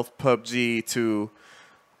stealth PUBG to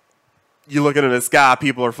you looking in the sky,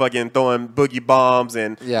 people are fucking throwing boogie bombs,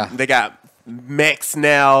 and they got mechs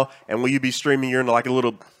now, and when you be streaming, you're in like a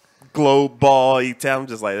little globe ball. You tell them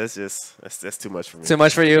just like that's too much for me. Too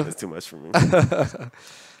much for you? That's too much for me.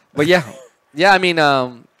 But yeah. I mean,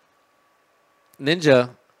 Ninja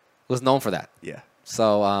was known for that. Yeah.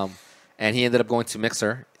 So, and he ended up going to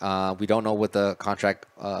Mixer. We don't know what the contract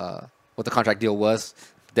deal was.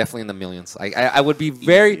 Definitely in the millions. I would be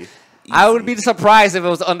very. Easy. I would be surprised if it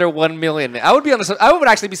was under 1 million. I would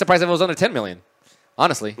actually be surprised if it was under 10 million.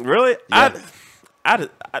 Honestly. Really? Yeah. I'd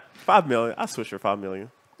 5 million. I'd switch for 5 million.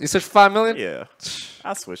 You switch for 5 million? Yeah.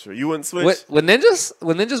 I'd switch for. You wouldn't switch? With Ninjas?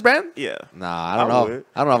 With Ninjas brand? Yeah. Nah, I don't know.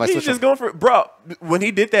 I don't know if I switch. He's just going for bro. When he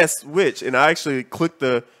did that switch, and I actually clicked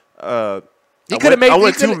the. I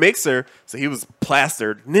went to Mixer, so he was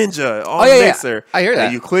plastered Ninja on Mixer. I hear that.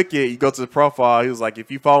 And you click it, you go to the profile. He was like, if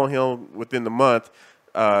you follow him within the month,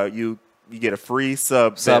 you get a free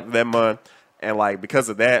sub. That month, and like because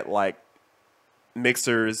of that, like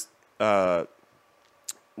Mixer's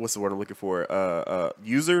what's the word I'm looking for?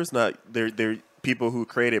 Users, not they're people who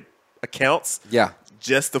created accounts. Yeah.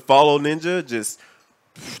 Just to follow Ninja, just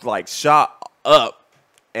like shot up,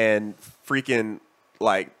 and freaking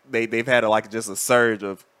like they've had just a surge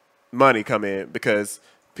of money come in because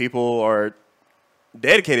people are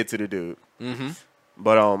dedicated to the dude. Mm-hmm.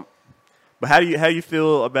 But how do you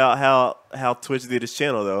feel about how Twitch did his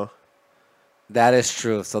channel though? That is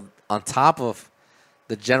true. So on top of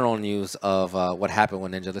the general news of what happened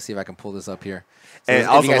with Ninja, let's see if I can pull this up here. So and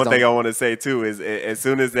also one thing I want to say too is as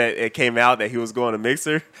soon as it came out that he was going to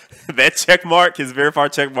Mixer, that check mark, his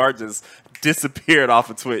verified check mark, just disappeared off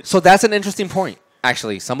of Twitch. So that's an interesting point.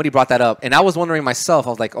 Actually, somebody brought that up, and I was wondering myself.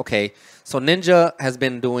 I was like, okay, so Ninja has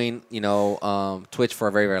been doing, Twitch for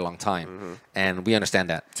a very, very long time, and we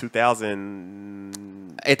understand that.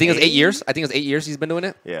 2000. I think it's 8 years. I think it's 8 years he's been doing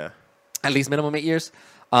it. Yeah, at least minimum 8 years.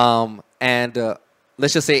 And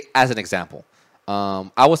let's just say, as an example,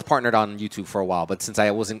 I was partnered on YouTube for a while, but since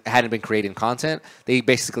I hadn't been creating content, they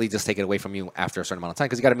basically just take it away from you after a certain amount of time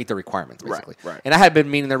because you got to meet the requirements, basically. Right. And I had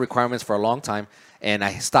been meeting their requirements for a long time, and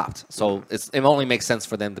I stopped. So it only makes sense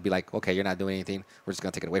for them to be like, okay, you're not doing anything. We're just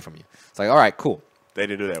going to take it away from you. It's like, all right, cool. They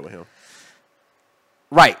didn't do that with him.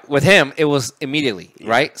 Right. With him, it was immediately,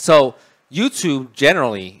 right? So YouTube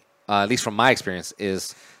generally, at least from my experience,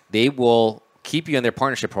 is they will keep you in their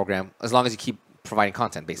partnership program as long as you keep providing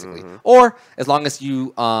content, basically. Or as long as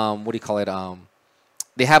you,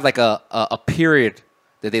 they have like a period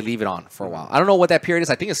that they leave it on for a while. I don't know what that period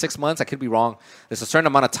is. I think it's 6 months. I could be wrong. There's a certain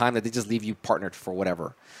amount of time that they just leave you partnered for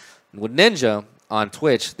whatever. With Ninja on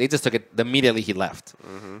Twitch, they just took it immediately he left.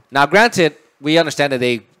 Now, granted, we understand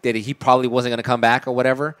that he probably wasn't going to come back or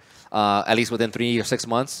whatever, at least within 3 or 6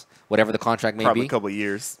 months, whatever the contract may Probably be. a couple of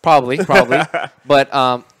years. Probably.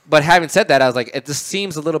 But having said that, I was like, it just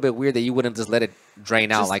seems a little bit weird that you wouldn't just let it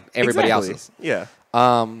drain out like everybody else's. Yeah.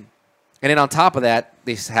 And then on top of that,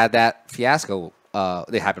 they had that fiasco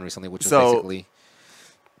that happened recently, which was basically.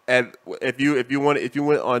 And if you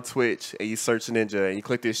went on Twitch and you search Ninja and you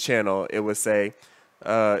click this channel, it would say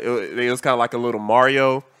it was kind of like a little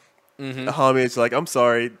Mario homage. Like, I'm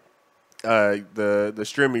sorry, the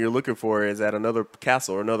streamer you're looking for is at another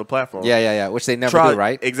castle or another platform. Yeah. Which they never do,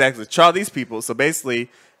 right? Exactly. Try these people. So basically,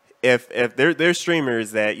 if they're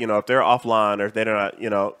streamers that, you know, if they're offline or if they're not, you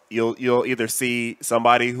know, you'll either see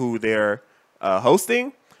somebody who they're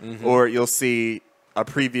hosting, or you'll see a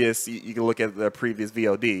previous. You can look at the previous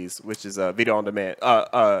VODs, which is video on demand,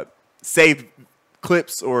 saved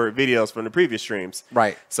clips or videos from the previous streams.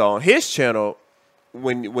 Right. So on his channel,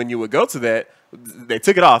 when you would go to that, they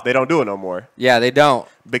took it off. They don't do it no more. Yeah, they don't.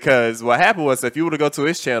 Because what happened was, if you were to go to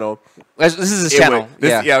his channel, This is his channel.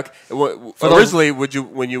 Originally,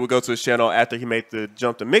 when you would go to his channel after he made the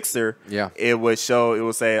jump to Mixer, it would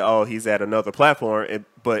say, oh, he's at another platform,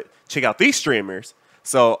 but check out these streamers.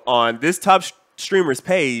 So on this top streamers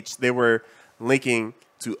page, they were linking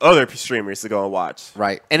to other streamers to go and watch.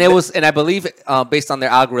 Right. And I believe based on their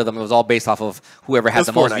algorithm, it was all based off of whoever had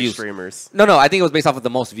the most views. Streamers. No, I think it was based off of the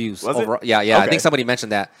most views. Was it? Yeah. Okay. I think somebody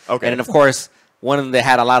mentioned that. Okay. And then, of course, one of them that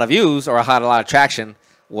had a lot of views or had a lot of traction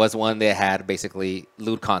was one that had basically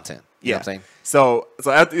lewd content. You know what I'm saying? So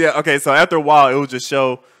after a while, it would just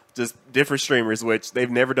show just different streamers, which they've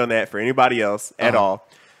never done that for anybody else at all.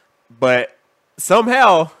 But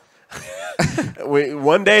somehow,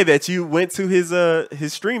 one day that you went to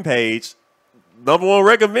his stream page, number one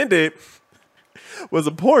recommended was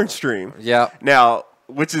a porn stream. Yeah. Now,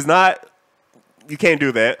 which is not, you can't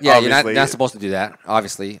do that. Yeah, obviously. you're not supposed to do that,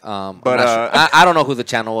 obviously. But I don't know who the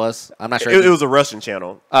channel was. I'm not sure. It was a Russian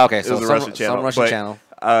channel. Oh, okay, so it was a Russian channel. Some Russian channel.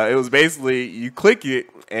 It was basically, you click it,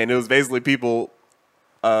 and it was basically people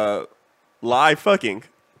live fucking.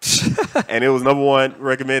 And it was number one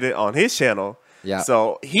recommended on his channel. Yeah.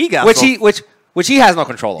 So he got which he has no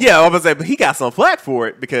control over. Yeah, I was gonna say, but he got some flack for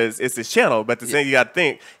it because it's his channel. But the thing you got to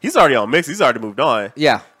think, he's already on Mix. He's already moved on.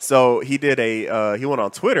 Yeah. So he did he went on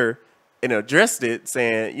Twitter and addressed it,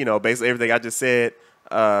 saying, you know, basically everything I just said.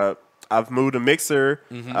 I've moved to Mixer.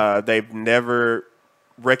 They've never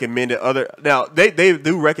recommended other. Now they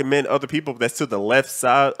do recommend other people that's to the left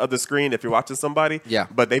side of the screen if you're watching somebody. Yeah.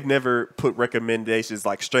 But they've never put recommendations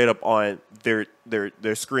like straight up on their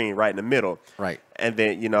screen right in the middle. Right. And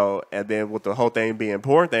then, you know, with the whole thing being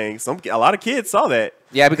porn thing, a lot of kids saw that.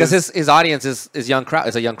 Yeah, because his audience is young crowd.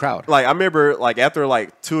 It's a young crowd. Like, I remember, like, after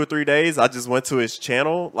like 2 or 3 days, I just went to his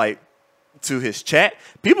channel, like to his chat.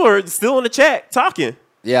 People are still in the chat talking.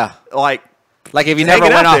 Yeah. Like if you never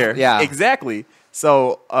went off there. Yeah. Exactly.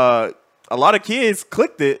 So a lot of kids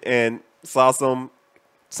clicked it and saw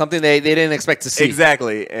something they didn't expect to see.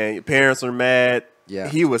 Exactly. And parents are mad. Yeah.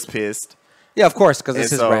 He was pissed. Yeah, of course, because it's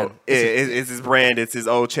his brand. It's his brand. It's his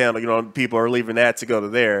old channel. You know, people are leaving that to go to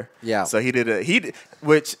there. Yeah. So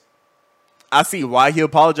which I see why he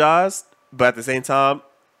apologized, but at the same time,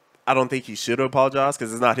 I don't think he should have apologized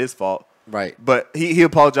because it's not his fault. Right. But he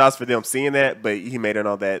apologized for them seeing that, but he made it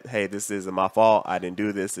on that, hey, this isn't my fault. I didn't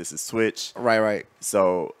do this. This is Twitch. Right.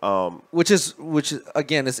 So, which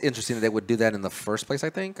again, it's interesting that they would do that in the first place, I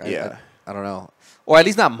think. Yeah. I don't know. Or at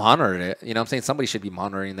least not monitor it. You know what I'm saying? Somebody should be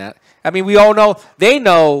monitoring that. I mean, we all know. They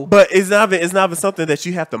know. But it's not even something that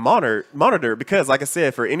you have to monitor because, like I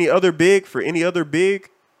said, for any other big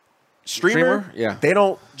streamer, yeah, they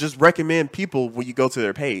don't just recommend people when you go to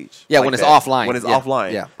their page. Yeah, like when it's that. offline. When it's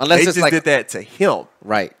offline. Yeah. Unless they it's just did that to him.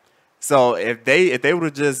 Right. So if they would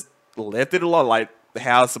have just left it alone like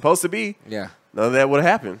how it's supposed to be, yeah, none of that would have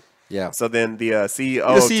happened. Yeah. So then the CEO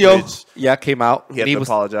of Twitch, came out. He had to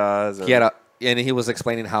apologize. And he was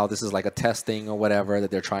explaining how this is like a testing or whatever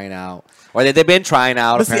that they're trying out, or that they've been trying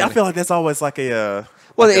out. But see, I feel like that's always like a.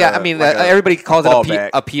 Everybody calls it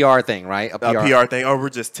a PR thing, right? A PR thing. Oh,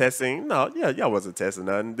 we're just testing. No, y'all wasn't testing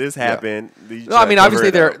nothing. This happened. Yeah. No, I mean,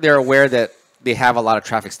 obviously they're aware that they have a lot of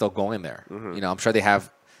traffic still going there. Mm-hmm. You know, I'm sure they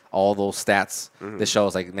have all those stats that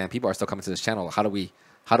shows like, man, people are still coming to this channel. How do we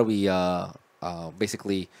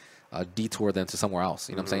basically detour them to somewhere else?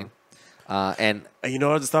 You know what I'm saying? And you know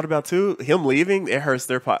what I just thought about too? Him leaving, it hurts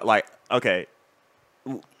their like, okay,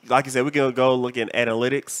 like you said, we can go look at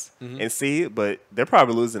analytics and see it, but they're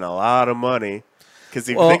probably losing a lot of money because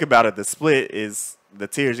if you think about it, the split is the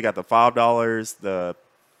tiers. You got the $5, the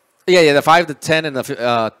the 5 to 10 and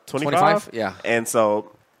the 25. Yeah, and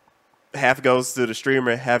so half goes to the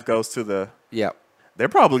streamer, half goes to the They're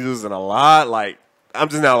probably losing a lot. Like, I'm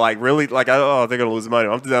just now like really like, oh, they're gonna lose money.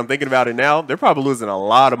 I'm thinking about it now. They're probably losing a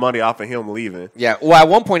lot of money off of him leaving. Yeah. Well, at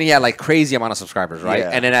one point he had like crazy amount of subscribers, right? Yeah.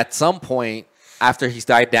 And then at some point after he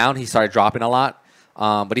died down, he started dropping a lot.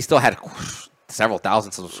 But he still had several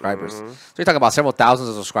thousands of subscribers. So you're talking about several thousands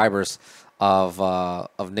of subscribers of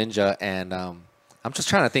Ninja, and I'm just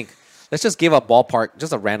trying to think. Let's just give a ballpark,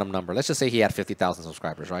 just a random number. Let's just say he had 50,000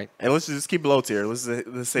 subscribers, right? And let's just keep low tier. Let's say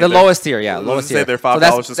The lowest tier, yeah, Let's lowest say tier. they're So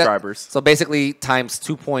 $5 subscribers. So basically times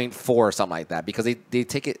 2.4 or something like that, because they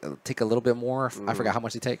take a little bit more. I forgot how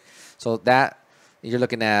much they take. So that you're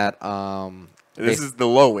looking at. This is the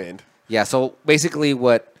low end. Yeah. So basically,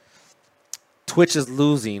 what Twitch is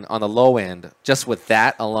losing on the low end, just with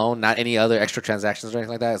that alone, not any other extra transactions or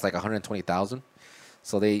anything like that, is like 120,000.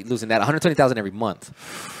 So they losing that 120,000 every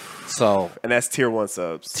month. So And that's tier 1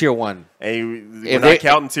 subs. tier 1. And we're If not they-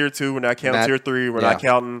 counting tier 2. We're not counting tier 3. We're not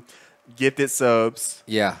counting gifted subs,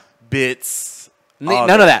 Yeah. bits. None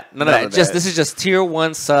of that. None of that. Just this is just tier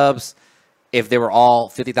 1 subs. If they were all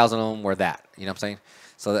 50,000 of them were that. You know what I'm saying?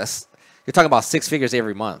 So you're talking about 6 figures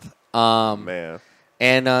every month. Man.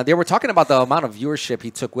 And they were talking about the amount of viewership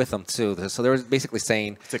he took with them too. So they were basically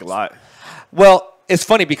saying, Take a lot. well, it's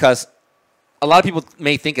funny because a lot of people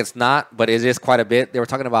may think it's not, but it is quite a bit. They were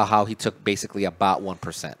talking about how he took basically about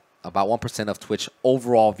 1%. About 1% of Twitch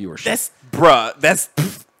overall viewership. That's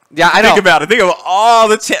yeah, I know. think about it. Think of all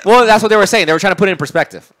the chat. Well, that's what they were saying. They were trying to put it in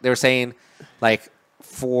perspective. They were saying, like,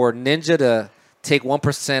 for Ninja to take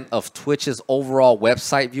 1% of Twitch's overall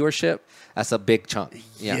website viewership, that's a big chunk.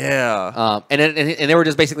 Yeah. And they were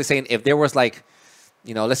just basically saying if there was like,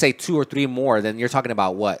 let's say 2 or 3 more, then you're talking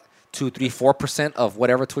about what? 2, 3, 4% of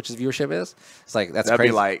whatever Twitch's viewership is. It's like that's That'd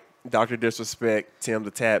crazy. be like Dr. Disrespect, Tim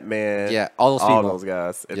the Tap Man. Yeah, all those people. those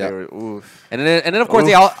guys. And Yeah. they were, oof. And then of course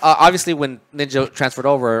they all obviously when Ninja transferred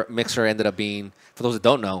over, Mixer ended up being, for those that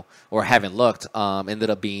don't know or haven't looked, ended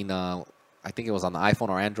up being I think it was on the iPhone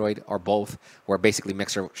or Android or both, where basically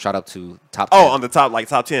Mixer shot up to top 10. Oh, on the top, like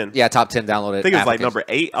top 10. Yeah, top 10 downloaded. I think it was like applications. number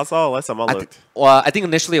 8. I saw last time I looked. I think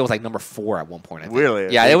initially it was like number 4 at one point. I think.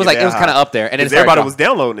 Really? Yeah, it was like it was kind of up there, and then it started everybody dropping. was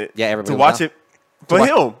downloading it. Yeah, everybody to was watch down- it for Watch-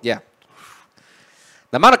 him. Yeah.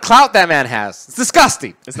 The amount of clout that man has, it's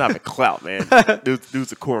disgusting. It's not a clout, man.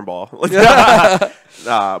 Dude's a cornball.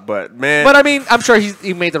 Nah, but man. But I mean, I'm sure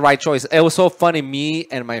he made the right choice. It was so funny. Me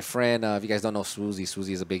and my friend, if you guys don't know Swoozy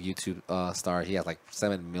is a big YouTube star. He has like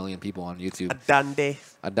 7 million people on YouTube. Adande.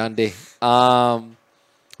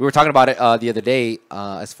 We were talking about it the other day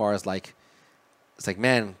as far as like, it's like,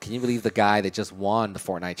 man, can you believe the guy that just won the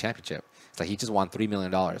Fortnite championship? It's like he just won $3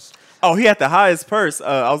 million. Oh, he had the highest purse.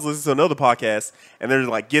 I was listening to another podcast, and they're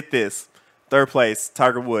like, get this. Third place,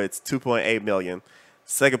 Tiger Woods, $2.8 million.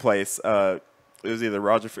 Second place, it was either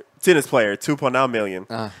tennis player, $2.9 million.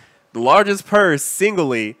 The largest purse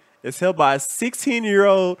singly is held by a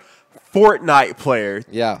 16-year-old Fortnite player.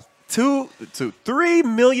 Yeah. $3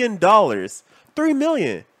 million. $3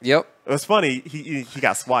 million. Yep. It was funny. He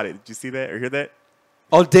got swatted. Did you see that or hear that?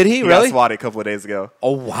 Oh, did he He really? got swatted a couple of days ago.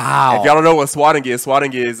 Oh, wow. If y'all don't know what swatting is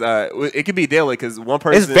it could be deadly because one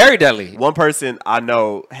person. It's very deadly. One person I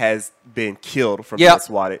know has been killed from Yeah. being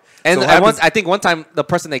swatted. And So I think one time the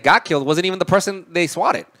person they got killed wasn't even the person they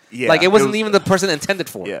swatted. Yeah, Like, it wasn't it was- even the person intended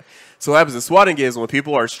for. Yeah. So what happens in swatting is when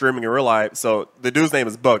people are streaming in real life. So the dude's name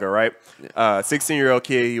is Bugger, right? 16-year-old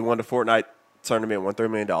kid. He won the Fortnite tournament, won $3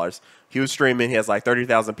 million. He was streaming. He has like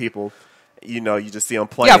 30,000 people. You just see him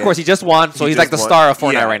playing. Yeah, of course. He just won, so he's like the just won. star of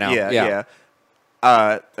Fortnite Yeah, right now. Yeah.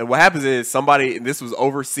 And what happens is somebody, and this was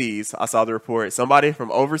overseas. I saw the report. Somebody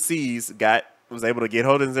from overseas was able to get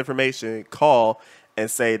hold of his information, call, and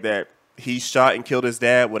say that he shot and killed his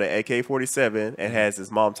dad with an AK-47 and has his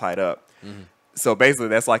mom tied up. Mm-hmm. So basically,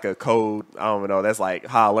 that's like a code. I don't know. That's like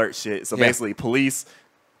high alert shit. So Yeah. basically, police,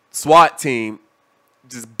 SWAT team,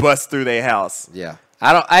 just bust through their house. Yeah.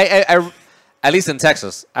 I at least in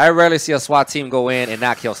Texas, I rarely see a SWAT team go in and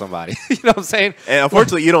not kill somebody. You know what I'm saying? And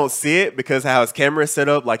unfortunately, you don't see it because how his camera is set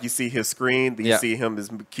up. Like you see his screen, then you Yeah. see his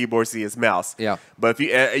keyboard, see his mouse. Yeah. But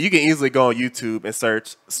if you can easily go on YouTube and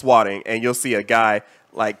search swatting, and you'll see a guy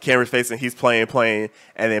like camera facing, he's playing,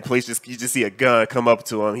 and then police you just see a gun come up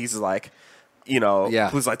to him. He's just like, Yeah.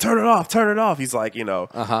 police like turn it off. He's like,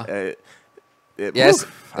 Uh-huh. Yes,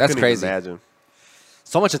 that's crazy. Imagine.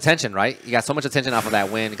 So much attention, right? You got so much attention off of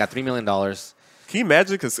that win. You got $3 million. Can you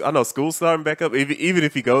imagine? Because I know school's starting back up. Even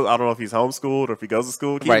if he goes, I don't know if he's homeschooled or if he goes to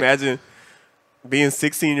school. Can you Right. imagine being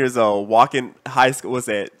 16 years old, walking high school? What's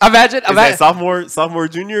that? Imagine. Is that sophomore,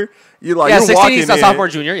 junior? You're like, Yeah, you're 16, walking he's in, a sophomore,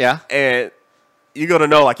 junior, yeah. and you're gonna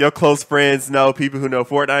know like your close friends know, people who know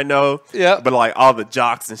Fortnite know. Yeah. But like all the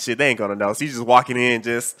jocks and shit, they ain't gonna know. So you just walking in,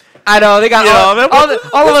 just I know. They got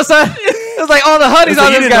all of a sudden, it was like all the honeys it's on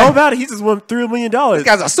like, you this didn't guy. know about it. He just won $3 million. This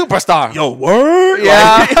guy's a superstar. Yo, word.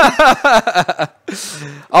 Yeah.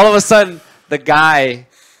 All of a sudden, the guy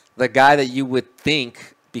that you would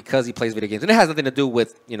think because he plays video games. And it has nothing to do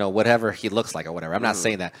with, whatever he looks like or whatever. I'm not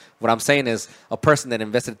saying that. What I'm saying is a person that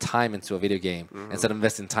invested time into a video game instead of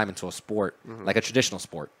investing time into a sport, like a traditional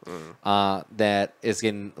sport, that is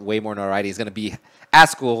getting way more notoriety, is going to be at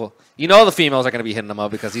school. The females are going to be hitting him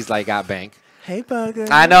up because he's like got bank. Hey, Bugger.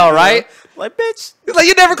 I know, right? Like, bitch. He's like,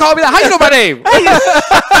 you never called me that. How you know my name?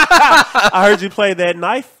 I heard you play that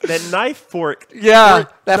knife fork. Yeah,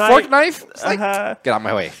 fork knife. It's like, get out of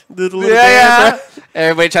my way. Do the little dance, right?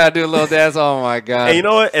 Everybody trying to do a little dance. Oh my god. And you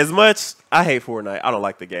know what? As much I hate Fortnite, I don't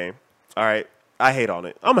like the game. All right, I hate on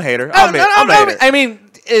it. I'm a hater. I'm a hater. I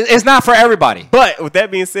mean, it's not for everybody. But with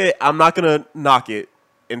that being said, I'm not gonna knock it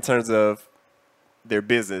in terms of their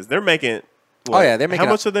business. They're making. What? Oh yeah, they're making.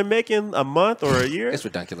 How much are they making a month or a year? It's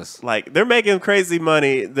ridiculous. Like they're making crazy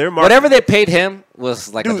money. Whatever they paid him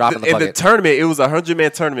was like a drop in the bucket. In the tournament, it was a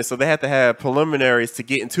 100-man tournament, so they had to have preliminaries to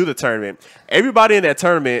get into the tournament. Everybody in that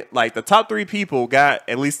tournament, like the top 3 people, got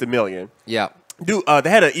at least $1 million. Yeah, dude. They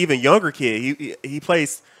had an even younger kid. He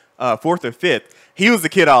placed 4th or 5th. He was the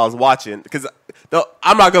kid I was watching because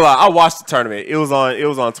I'm not gonna lie. I watched the tournament. It was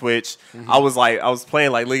on Twitch. I was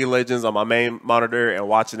playing like League of Legends on my main monitor and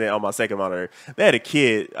watching it on my second monitor. They had a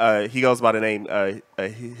kid. He goes by the name.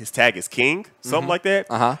 His tag is King, something like that.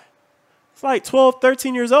 It's like 12,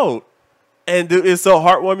 13 years old, and dude, it's so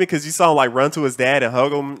heartwarming because you saw him like run to his dad and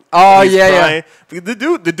hug him. Oh yeah.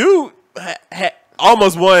 The dude had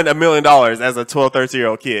almost won $1 million as a 12,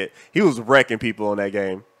 13-year-old kid. He was wrecking people in that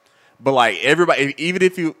game. But like everybody, even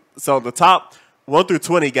if the top 1 through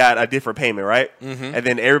 20 got a different payment, right? And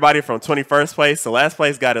then everybody from 21st place to last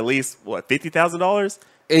place got at least $50,000.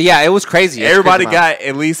 Yeah, it was crazy. Everybody got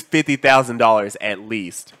at least $50,000 at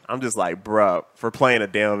least. I'm just like, bruh, for playing a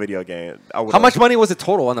damn video game. How much money was the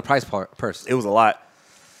total on the prize purse? It was a lot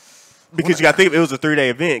because you got to think it was a 3-day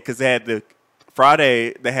event because they had the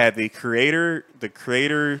Friday they had the creator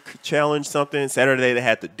challenge something. Saturday they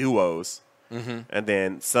had the duos. And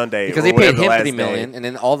then Sunday, because they paid him $3 million, and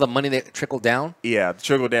then all the money that trickled down. Yeah,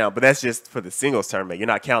 trickled down, but that's just for the singles tournament. You're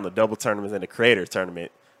not counting the double tournaments and the creator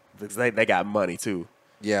tournament because they got money too.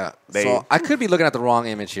 Yeah, so I could be looking at the wrong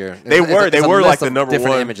image here. They were like the number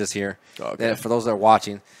different 1 images here. Okay. For those that are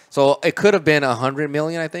watching, so it could have been $100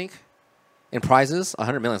 million, I think, in prizes.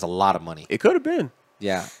 $100 million is a lot of money. It could have been.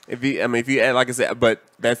 Yeah, if you add, like I said, but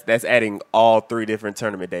that's adding all 3 different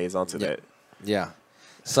tournament days onto that. Yeah,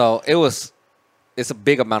 so it's a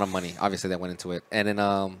big amount of money, obviously, that went into it. And then,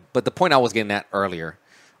 but the point I was getting at earlier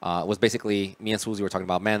was basically me and Susie were talking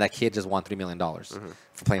about, man, that kid just won $3 million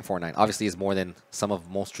for playing Fortnite. Obviously, it's more than some of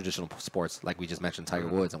most traditional sports, like we just mentioned, Tiger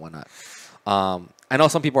Woods and whatnot. I know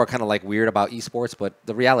some people are kind of like weird about esports, but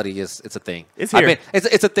the reality is it's a thing. It's here.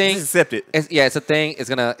 It's a thing. Just accept it. It's a thing. It's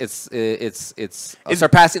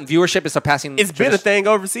surpassing viewership. It's surpassing. It's been a thing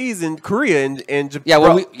overseas in Korea and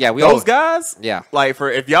Japan. Yeah, those guys. Yeah, like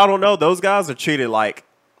if y'all don't know, those guys are treated like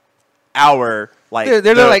they're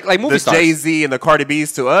like movie stars. The Jay-Z and the Cardi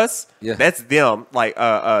B's to us. Yeah, that's them. Like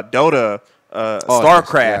Dota,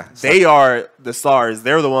 StarCraft. Yeah. They are the stars.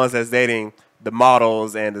 They're the ones that's dating the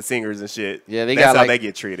models and the singers and shit. Yeah, that's how they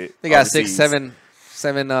get treated. They got overseas. 7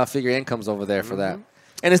 figure incomes over there for that.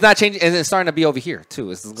 And it's not changing, and it's starting to be over here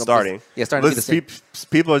too. It's starting. Starting to be the same.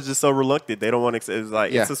 People are just so reluctant. They don't want to. It's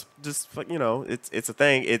like it's just it's a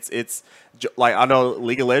thing. It's like I know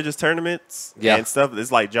League of Legends tournaments and stuff.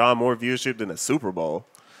 It's like John more viewership than a Super Bowl.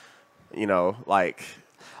 Like.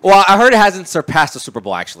 Well, I heard it hasn't surpassed the Super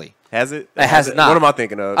Bowl actually. Has it? It has not. What am I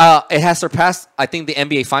thinking of? It has surpassed, I think, the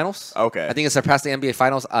NBA Finals. Okay. I think it surpassed the NBA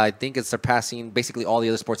Finals. I think it's surpassing basically all the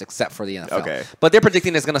other sports except for the NFL. Okay. But they're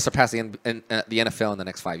predicting it's going to surpass the NFL in the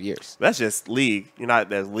next 5 years. That's just League.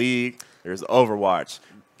 There's League, there's Overwatch,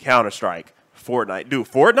 Counter-Strike, Fortnite. Dude,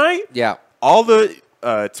 Fortnite? Yeah. All the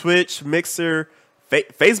Twitch, Mixer,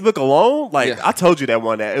 Facebook alone? I told you that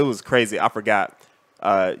one that it was crazy. I forgot.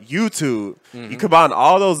 YouTube. You combine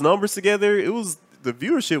all those numbers together, the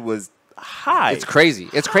viewership was high. It's crazy.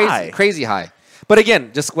 It's crazy high. But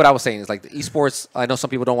again, just what I was saying is like the esports, I know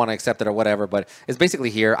some people don't want to accept it or whatever, but it's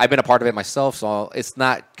basically here. I've been a part of it myself, so it's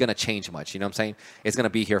not going to change much. You know what I'm saying? It's going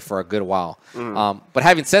to be here for a good while. But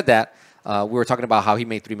having said that, we were talking about how he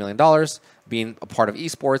made $3 million being a part of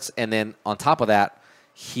esports. And then on top of that,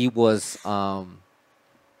 he was, what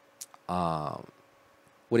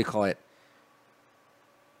do you call it?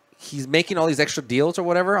 He's making all these extra deals or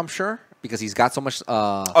whatever, I'm sure, because he's got so much.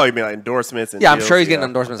 Oh, you mean like endorsements? And deals? I'm sure he's getting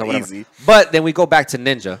endorsements or whatever. Easy. But then we go back to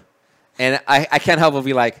Ninja, and I can't help but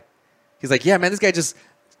be like, he's like, yeah, man, this guy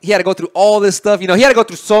he had to go through all this stuff. He had to go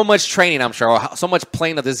through so much training, I'm sure, or so much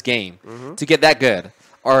playing of this game to get that good.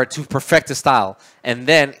 or to perfect his style, and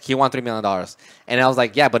then he won $3 million. And I was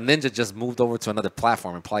like, yeah, but Ninja just moved over to another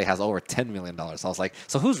platform and probably has over $10 million. I was like,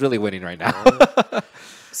 so who's really winning right now?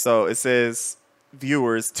 So it says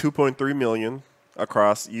viewers 2.3 million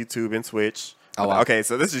across YouTube and Twitch. Oh, wow. Okay,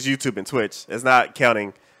 so this is YouTube and Twitch. It's not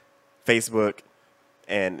counting Facebook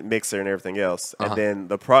and Mixer and everything else. And then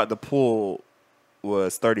the pool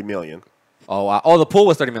was 30 million. Oh, wow. Oh, the pool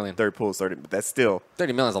was 30 million. Third pool is 30. But that's still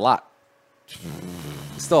 30 million is a lot.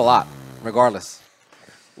 It's still a lot, regardless.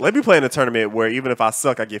 Let me play in a tournament where even if I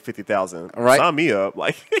suck, I get 50,000. Right. Sign me up.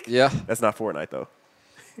 Like, Yeah. that's not Fortnite though.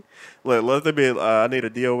 Look, let there be. I need a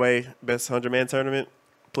DOA best 100-man tournament,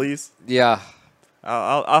 please. Yeah.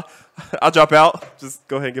 I'll drop out. Just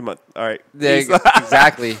go ahead and get my. All right. Yeah, Peace.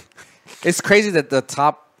 exactly. It's crazy that the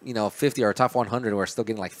top, 50 or top 100 are still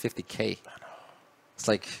getting like 50K. It's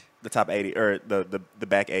like, The top 80 or the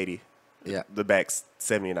back 80. yeah, The back's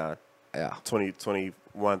 79. yeah,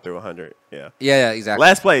 21 through 100. Yeah. yeah, exactly.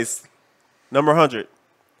 Last place, number 100,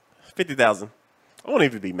 50,000. I won't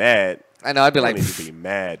even be mad. I know. I'd be I like, won't even be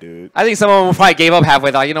mad, dude. I think some of them probably gave up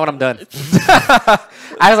halfway. Though, you know what? I'm done.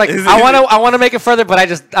 I was like, I want to make it further, but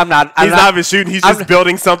I'm not. He's not even shooting. He's just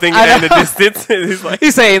building something in the distance. He's like,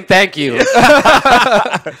 He's saying thank you.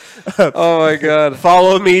 Oh my god!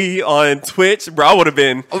 follow me on Twitch, bro. I would have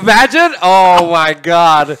been. Imagine! Oh my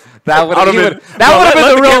god! That would have I'd been have been- that would have let been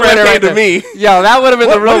the the real camera winner came right to there. me. Yo, that would have been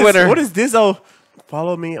the real winner. What is Dizzo?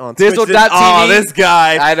 Follow me on Twitch. Dizzle.tv. Oh, this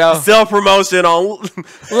guy. I know. Self promotion on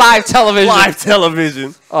Live television. live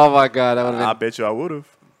television. Oh my god, that would have I been bet you I would have.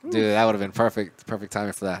 dude. That would have been perfect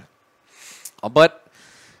timing for that. But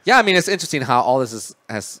yeah, I mean, it's interesting how all this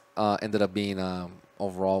has ended up being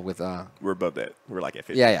overall with We're above that. We're like at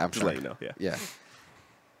 50. yeah, I'm Just sure. let you know. Yeah. Yeah.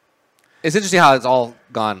 It's interesting how it's all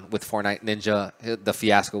gone with Fortnite, Ninja, the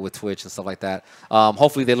fiasco with Twitch and stuff like that.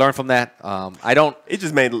 Hopefully they learn from that. I don't. It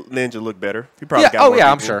just made Ninja look better. He probably Yeah. got Oh more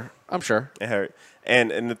yeah, I'm people. sure. I'm sure. It hurt.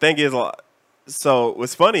 And the thing is, so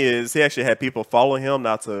what's funny is he actually had people follow him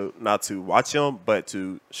not to watch him, but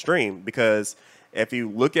to stream. Because if you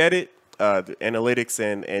look at it, the analytics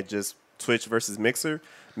and just Twitch versus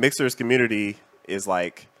Mixer's community is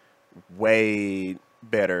like way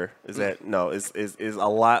better. Is a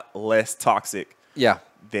lot less toxic Yeah.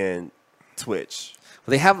 than Twitch.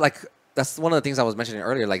 They have that's one of the things I was mentioning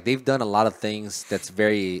earlier. Like they've done a lot of things that's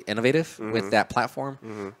very innovative with that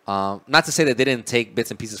platform. Not to say that they didn't take bits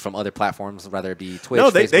and pieces from other platforms, whether it be Twitch. No,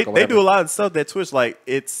 Facebook, or they do a lot of stuff that Twitch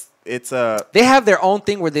They have their own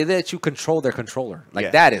thing where they let you control their controller. Like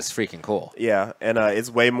Yeah. that is freaking cool. yeah, and it's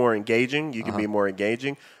way more engaging. You can be more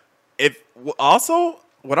engaging. Also,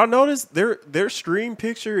 what I noticed, their stream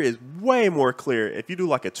picture is way more clear. If you do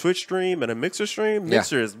like a Twitch stream and a Mixer stream, Yeah.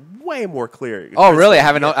 Mixer is way more clear. Oh, really? I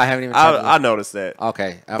haven't even. I noticed that.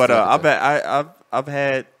 Okay, But I've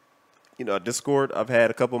had Discord. I've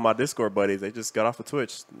had a couple of my Discord buddies. They just got off of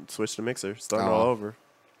Twitch, switched to Mixer, starting all over.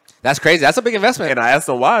 That's crazy. That's a big investment. And I asked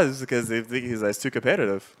them why. It's because they think it's too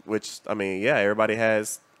competitive. Which I mean, yeah, everybody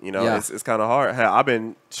has. Yeah. It's kind of hard. Hell, I've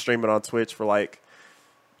been streaming on Twitch for like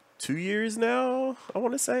 2 years now. I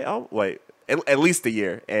want to say. At least a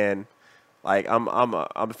year, and like I'm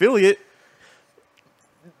affiliate.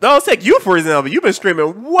 No, I'll take you for example. You've been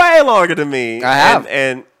streaming way longer than me. I have.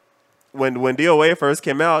 And when DOA first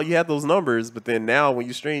came out, you had those numbers, but then now when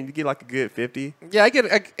you stream, you get like a good 50. Yeah,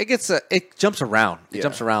 it jumps around. It Yeah.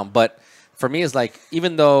 jumps around. But for me, it's like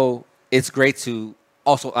even though it's great to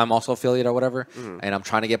I'm also affiliate or whatever, and I'm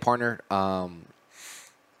trying to get partnered.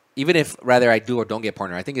 Even if rather I do or don't get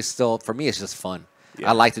partner, I think it's still for me. It's just fun. Yeah.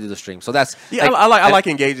 I like to do the stream, so that's Yeah, I like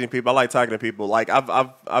engaging people. I like talking to people. Like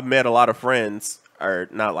I've met a lot of friends, or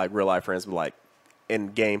not like real life friends, but like in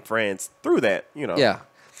game friends through that. Yeah.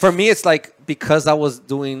 For me, it's like because I was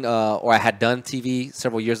doing or I had done TV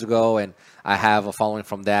several years ago, and I have a following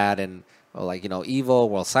from that, and Evo,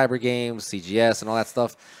 World Cyber Games, CGS, and all that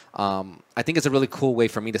stuff. I think it's a really cool way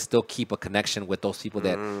for me to still keep a connection with those people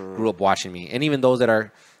that grew up watching me, and even those that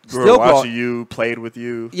are still watching you, played with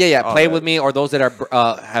you. Yeah, all played that. with me, or those that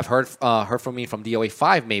are have heard from me from DOA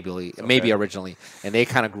 5 maybe originally, and they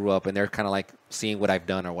kind of grew up and they're kind of like seeing what I've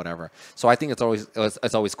done or whatever. So I think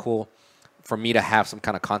it's always cool for me to have some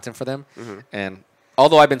kind of content for them. And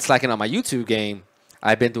although I've been slacking on my YouTube game,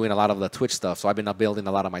 I've been doing a lot of the Twitch stuff. So I've been building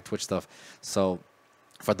a lot of my Twitch stuff. So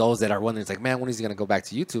for those that are wondering, it's like, man, when is he gonna go back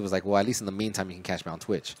to YouTube? It's like, well, at least in the meantime, you can catch me on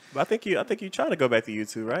Twitch. But I think you're trying to go back to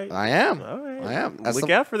YouTube, right? I am. All right. I am. Look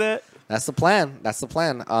out for that. That's the plan.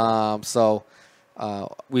 So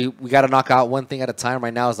we got to knock out one thing at a time.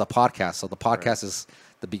 Right now is the podcast. So the podcast is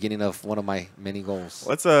the beginning of one of my many goals.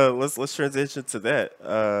 Let's transition to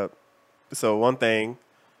that. So one thing,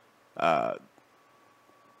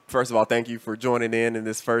 first of all, thank you for joining in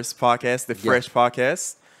this first podcast, the Fresh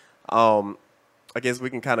podcast. I guess we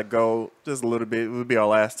can kind of go just a little bit. It would be our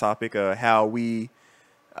last topic, how we,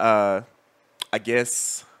 I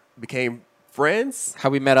guess, became friends. How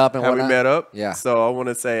we met up and How whatnot. we met up. Yeah. So I want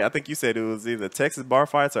to say, I think you said it was either Texas Bar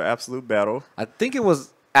Fights or Absolute Battle. I think it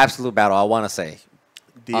was Absolute Battle, I want to say.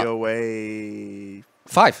 DOA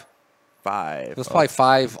 5. 5. It was probably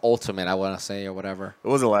 5 Ultimate, I want to say, or whatever. It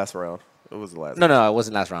was the last round. It was the last. No, it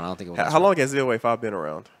wasn't last round. I don't think it was last How round. long has DOA 5 been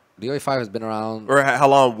around? DOA 5 has been around. Or how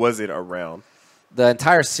long was it around? The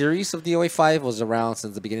entire series of DOA 5 was around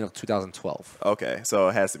since the beginning of 2012. Okay, so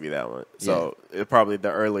it has to be that one. So it's probably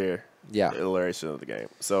the earlier Yeah. iteration of the game.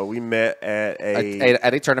 So we met at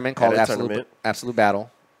At a tournament called a Absolute, tournament. Absolute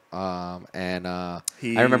Battle. I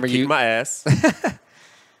remember kicked you. my ass.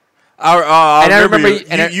 I remember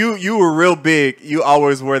you were real big. You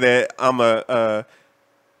always wore that I'm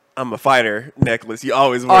a fighter necklace. You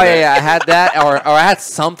always wore Oh that. yeah, I had that, or I had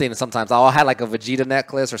something. Sometimes I had like a Vegeta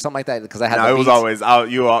necklace or something like that because I had. No, the it was beats.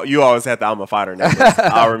 always you always had the I'm a fighter necklace.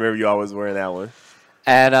 I remember you always wearing that one.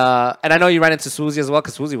 And I know you ran into Suzy as well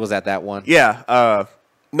because Suzy was at that one. Yeah.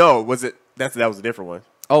 No, was it? That was a different one.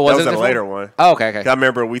 Oh, that was was it a later one. Oh, okay. I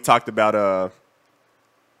remember we talked about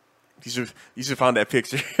You should find that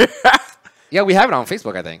picture. Yeah, we have it on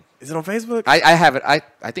Facebook. I think. Is it on Facebook? I have it.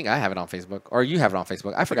 I think I have it on Facebook, or you have it on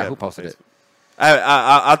Facebook. I forgot who posted it.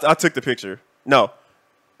 I took the picture. No,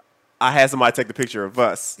 I had somebody take the picture of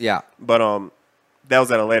us. Yeah. But that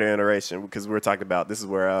was at a later iteration because we were talking about this is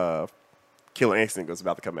where Killer Instinct was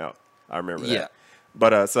about to come out. I remember that. Yeah.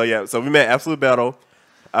 But so we met Absolute Battle.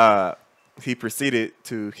 He proceeded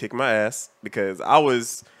to kick my ass because I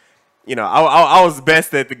was, I was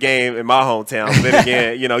best at the game in my hometown. But then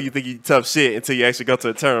again, you think you tough shit until you actually go to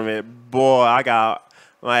a tournament. Boy, I got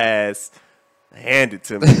my ass handed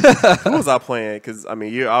to me. Who was I playing? Because I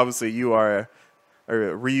mean, you are a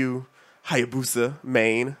Ryu Hayabusa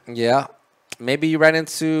main. Yeah. Maybe you ran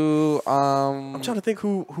into. I'm trying to think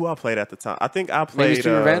who I played at the time. I think I played Maybe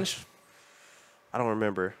Street Revenge. I don't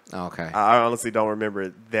remember. Oh, okay. I honestly don't remember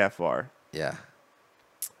it that far. Yeah.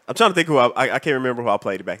 I'm trying to think who I can't remember who I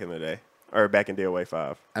played back in the day or back in DOA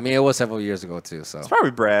 5. I mean, it was several years ago too. So It's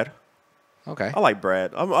probably Brad. okay. I like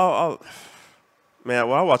Brad. Man,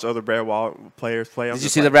 when I watch other Brad Wall players play, Did you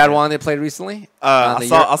see the Brad one they played recently? I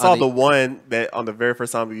saw the one that on the very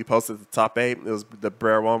first time you posted the top 8. It was the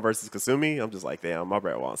Brad Wall versus Kasumi. I'm just like, damn, my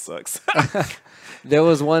Brad Wall sucks. There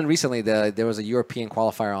was one recently. There was a European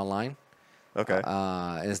qualifier online. Okay.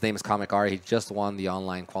 His name is Comic R. He just won the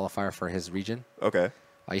online qualifier for his region. Okay.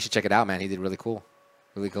 You should check it out, man. He did really cool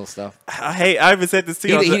stuff. I even said this to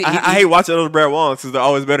you. I hate watching other Brad Wongs because they're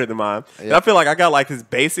always better than mine. Yeah. And I feel like I got like his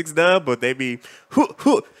basics done, but they be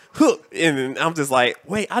and I'm just like,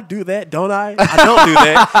 wait, I do that, don't I? I don't do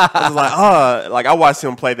that. I was like, I watched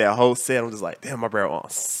him play that whole set. I'm just like, damn, my Brad Wong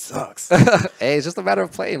sucks. Hey, it's just a matter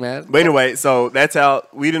of playing, man. But anyway, so that's how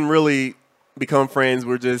we didn't really become friends.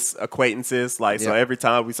 We're just acquaintances. So Yeah. every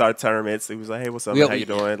time we started tournaments, he was like, hey, what's up? We- How you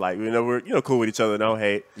doing? Like, we're cool with each other. No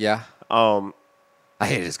hate. Yeah. I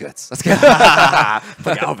hate his guts. Let's go.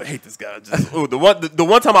 Fuck, I hate this guy. The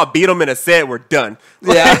one time I beat him in a set, we're done.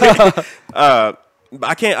 Yeah.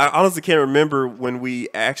 I honestly can't remember when we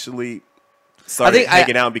actually started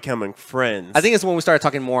hanging out and becoming friends. I think it's when we started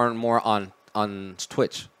talking more and more on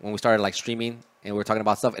Twitch, when we started like streaming and we were talking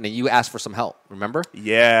about stuff, and then you asked for some help, remember?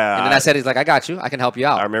 Yeah. And then I said, he's like, I got you. I can help you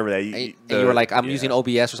out. I remember that. And you were like, I'm yeah. using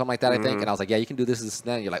OBS or something like that, I think. And I was like, yeah, you can do this, and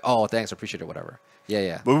that. And you're like, oh, thanks, I appreciate it, whatever.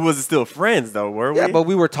 Yeah. But we wasn't still friends, though, were we? Yeah, but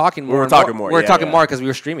we were talking more. were talking more, We were yeah, talking yeah. more because we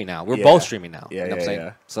were streaming now. We're Yeah. both streaming now. Yeah, you know what I'm yeah, saying?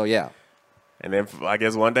 yeah. So, yeah. And then I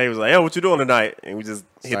guess one day he was like, "Yo, what you doing tonight?" And we just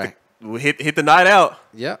Sorry. hit the night out.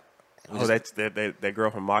 Yeah. Oh, that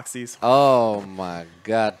girl from Moxie's. Oh, my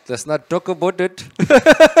God. Let's not talk about it.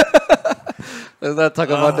 Let's not talk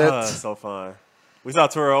about it. So fun. We saw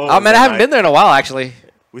Tora Owens. Oh, man, I haven't been there in a while, actually.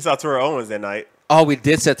 We saw Tora Owens that night. Oh, we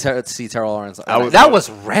did see Terrell Owens. was- That was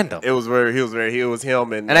random. It was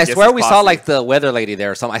him and And I guess swear his we saw posse. like the weather lady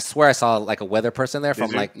there or something. I swear I saw like a weather person there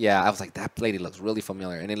from you? like, yeah, I was like, that lady looks really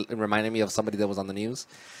familiar. And it reminded me of somebody that was on the news.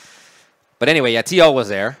 But anyway, yeah, T.O. was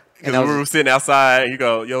there. And Because we were sitting outside, and you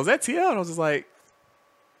go, "Yo, is that T.O.?" And I was just like,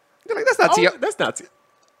 you're like, that's not T.O. That's not T.O.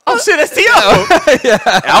 Oh shit, that's T.O. Yeah.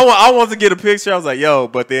 I wanted to get a picture. I was like, "Yo,"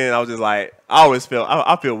 but then I was just like, I always feel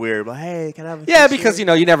I feel weird. Like, hey, can I have a Yeah, picture? because, you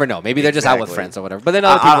know, you never know. Maybe they're just out with Exactly. friends or whatever. But then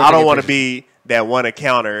other people I are don't taking want to pictures. be that one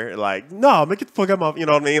encounter. Like, no, make it the fuck up, you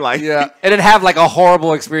know what I mean? Like, Yeah. And then have like a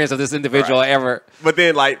horrible experience of this individual Right. ever. But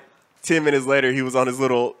then, like 10 minutes later, he was on his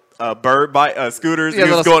little bird bike scooters. Yeah,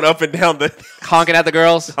 he was little- going up and down the Honking at the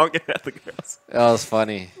girls. honking at the girls. That was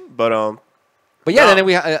funny. But But yeah, No. then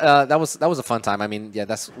we that was a fun time. I mean, yeah,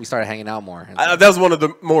 we started hanging out more. And that was one of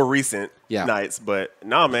the more recent Yeah. nights. But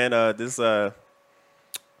no, man, I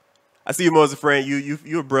see you more as a friend.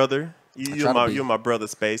 You a brother. You're my brother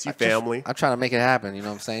space. You family. I'm trying to make it happen. You know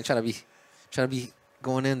what I'm saying? Trying to be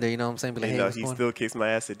going in there. You know what I'm saying? Be like, You hey, know, what's he going? still kicks my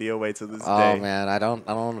ass at DOA to this Oh day. man, I don't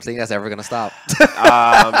think that's ever gonna stop.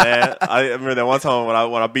 Man, I remember that one time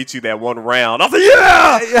when I beat you that one round. I was like,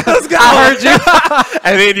 yeah, let's go. I heard you.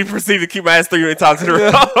 And then you proceed to keep my ass 3 minutes talking to the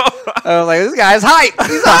road. I was like, this guy's hype.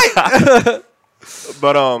 He's hype.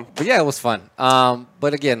 But yeah, it was fun.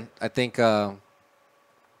 But again, I think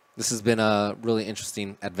this has been a really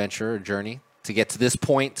interesting adventure or journey to get to this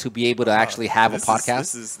point to be able to actually have a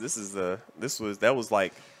podcast. That was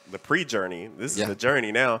like the pre-journey. This Yeah. is the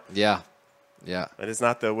journey now. Yeah. And it's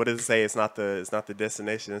not the, what does it say? It's not the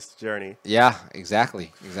destination. It's the journey. Yeah,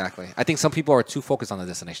 exactly. I think some people are too focused on the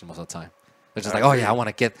destination most of the time. They're just like, oh yeah, I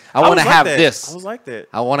want to have this. I was like that.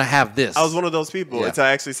 I want to have this. I was one of those people Yeah. until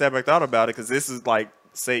I actually sat back and thought about it, because this is like,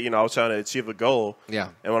 say, I was trying to achieve a goal. Yeah.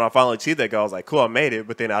 And when I finally achieved that goal, I was like, cool, I made it.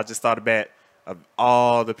 But then I just thought about of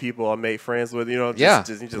all the people I made friends with,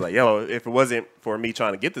 just like, yo, if it wasn't for me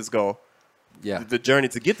trying to get this goal, Yeah. the journey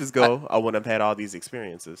to get this goal, I wouldn't have had all these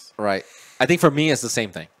experiences. Right. I think for me, it's the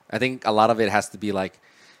same thing. I think a lot of it has to be like,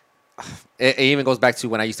 it even goes back to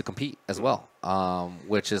when I used to compete as well,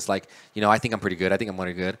 which is like, I think I'm pretty good. I think I'm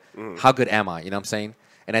pretty good. How good am I? You know what I'm saying?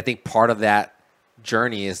 And I think part of that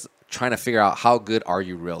journey is trying to figure out how good are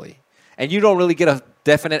you really? And you don't really get a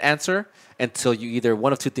definite answer until you either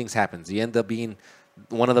one of two things happens. You end up being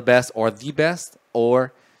one of the best or the best,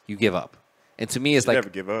 or you give up. And to me, it's like, never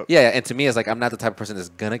give up. Yeah, and to me, it's like I'm not the type of person that's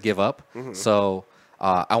gonna give up. So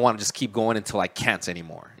I want to just keep going until I can't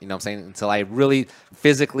anymore. You know what I'm saying? Until I really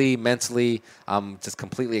physically, mentally, I'm just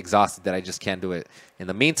completely exhausted that I just can't do it. In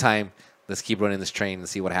the meantime, let's keep running this train and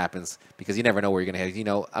see what happens, because you never know where you're gonna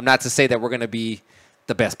head. I'm not to say that we're gonna be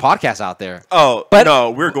the best podcast out there. Oh, But- no,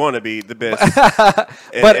 we're going to be the best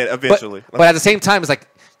But eventually. But at the same time, it's like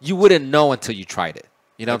you wouldn't know until you tried it.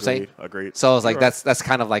 You know what I'm saying? Agreed. So it's like You're right. that's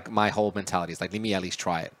kind of like my whole mentality. It's like, let me at least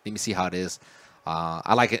try it. Let me see how it is.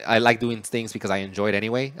 I like it. I like doing things because I enjoy it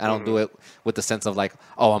anyway. I don't do it with the sense of like,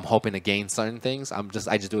 oh, I'm hoping to gain certain things. I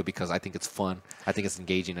just do it because I think it's fun. I think it's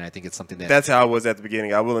engaging, and I think it's something That's how I was at the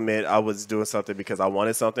beginning. I will admit I was doing something because I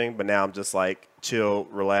wanted something, but now I'm just like chill,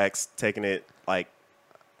 relax, taking it like,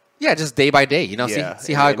 yeah, just day by day. Yeah,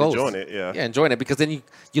 See how it and goes. enjoying it, yeah. Enjoying it, because then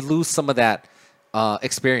you lose some of that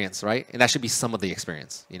experience, right? And that should be some of the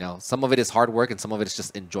experience. Some of it is hard work, and some of it is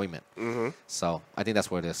just enjoyment. So I think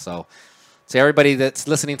that's what it is. So to everybody that's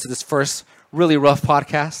listening to this first really rough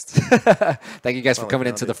podcast, thank you guys for coming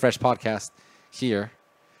into the Fresh Podcast here.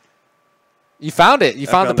 You found it. You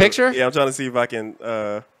found the picture? Yeah, I'm trying to see if I can.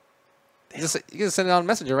 You can send it on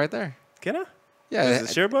Messenger right there. Can I? Yeah. Is it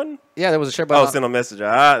a share button? Yeah, there was a share button. Oh, send on Messenger.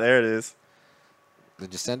 Ah, there it is.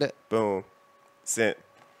 Did you send it? Boom. Sent.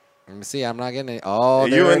 Let me see. I'm not getting it. Oh,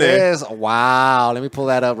 Yeah, you there in it there. is. Wow. Let me pull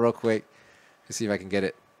that up real quick. Let's see if I can get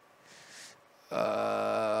it.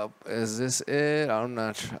 Is this it? I'm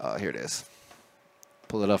not sure. Oh, here it is.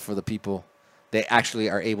 Pull it up for the people. They actually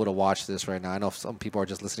are able to watch this right now. I know some people are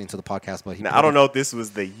just listening to the podcast, but Now, I don't know if this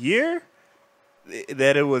was the year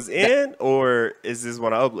that it was in, or is this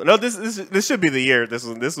one I uploaded? No, this should be the year. This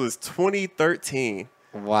was 2013.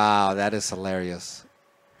 Wow, that is hilarious.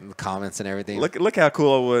 The comments and everything. Look how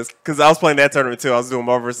cool it was, because I was playing that tournament too. I was doing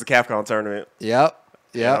Marvel vs. Capcom tournament. Yep.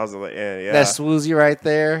 And I Yep. was like, yeah. That's Swoozy right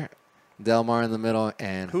there. Delmar in the middle,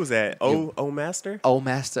 and Who's that? O Master. Oh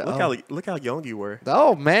Master. Look how young you were.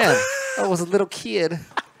 Oh man, I was a little kid.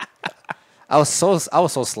 I was so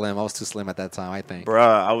slim. I was too slim at that time, I think.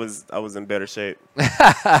 Bruh, I was in better shape.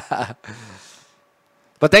 But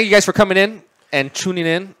thank you guys for coming in and tuning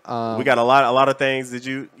in. We got a lot of things.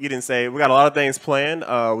 You didn't say we got a lot of things planned.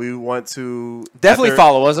 We want to definitely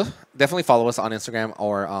follow us. Definitely follow us on Instagram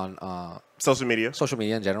or on social media. social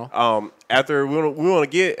media in general. After we want to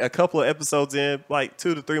get a couple of episodes in, like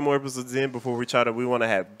 2 to 3 more episodes in before we want to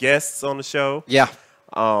have guests on the show. Yeah.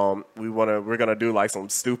 We're gonna do like some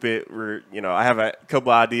stupid. I have a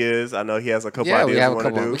couple ideas. I know he has a couple Yeah, ideas we have a want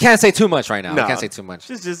to couple. do. We can't say too much right now. Nah. We can't say too much.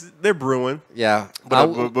 Just they're brewing. Yeah. But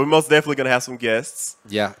we're most definitely gonna have some guests.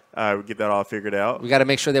 Yeah. We get that all figured out. We got to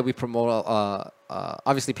make sure that we promote,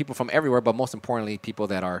 obviously, people from everywhere, but most importantly, people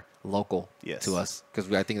that are local Yes. to us,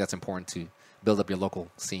 because I think that's important to build up your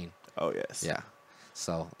local scene. Oh yes. Yeah.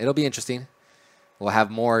 So it'll be interesting. We'll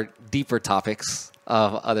have more deeper topics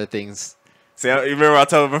of other things. See, you remember I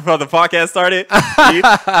told him before the podcast started?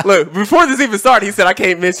 Look, before this even started, he said I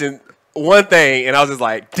can't mention one thing, and I was just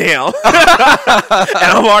like, damn. And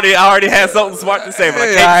I already had something smart to say, but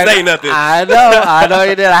I can't say nothing. I know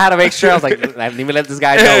you did. I had to make sure. I was like, I didn't even let this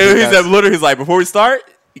guy know. He said, literally, he's like, before we start,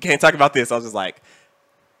 you can't talk about this. I was just like,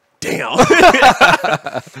 damn.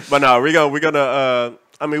 But no, we're gonna.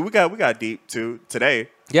 I mean, we got deep too today.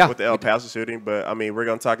 Yeah, with the El Paso shooting, but I mean, we're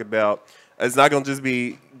gonna talk about. It's not gonna just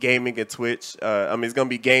be gaming and Twitch. I mean, it's gonna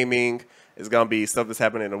be gaming. It's gonna be stuff that's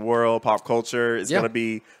happening in the world, pop culture. It's gonna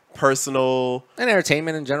be personal and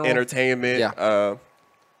entertainment in general. Entertainment.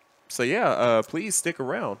 So yeah, please stick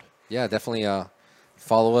around. Yeah, definitely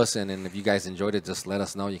follow us, and if you guys enjoyed it, just let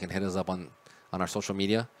us know. You can hit us up on our social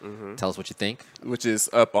media. Tell us what you think. Which is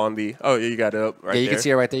up on the. Oh yeah, you got it up right there. Yeah, you can see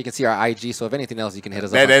it right there. You can see our IG. So if anything else, you can hit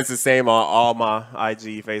us up. That's the same on all my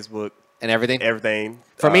IG, Facebook, and everything. Everything.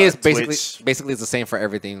 For me, it's Twitch. basically it's the same for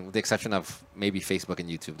everything, with the exception of maybe Facebook and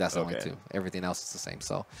YouTube. That's the only two. Everything else is the same.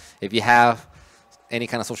 So if you have any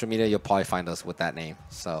kind of social media, you'll probably find us with that name.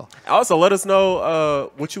 So also let us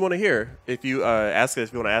know what you want to hear. If you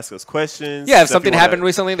if you want to ask us questions. Yeah, if something happened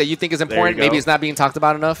recently that you think is important, maybe it's not being talked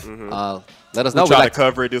about enough. Let us know. We'll try to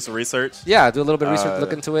cover it, do some research. Yeah, do a little bit of research,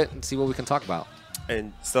 look into it, and see what we can talk about.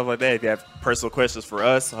 And stuff like that. If you have personal questions for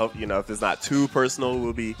us, hope if it's not too personal,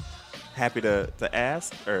 we'll be happy to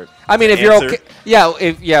ask. Or I mean, if answer. you're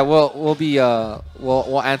okay,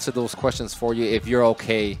 we'll answer those questions for you if you're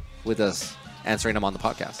okay with us answering them on the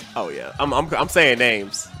podcast. Oh yeah, I'm saying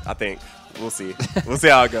names. I think we'll see. We'll see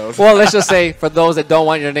how it goes. Well, let's just say for those that don't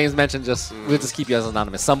want your names mentioned, we'll just keep you as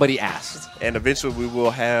anonymous. Somebody asked, and eventually we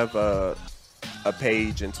will have a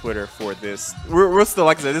page and Twitter for this. We're still,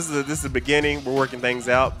 like I said, this is the beginning. We're working things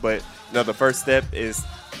out, but the first step is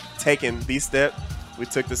taking the step. We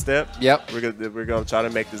took the step. Yep. We're gonna try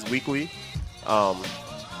to make this weekly. And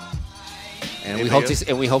we hope to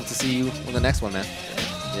see you in the next one, man.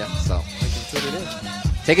 Yeah. So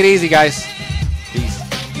take it easy, guys.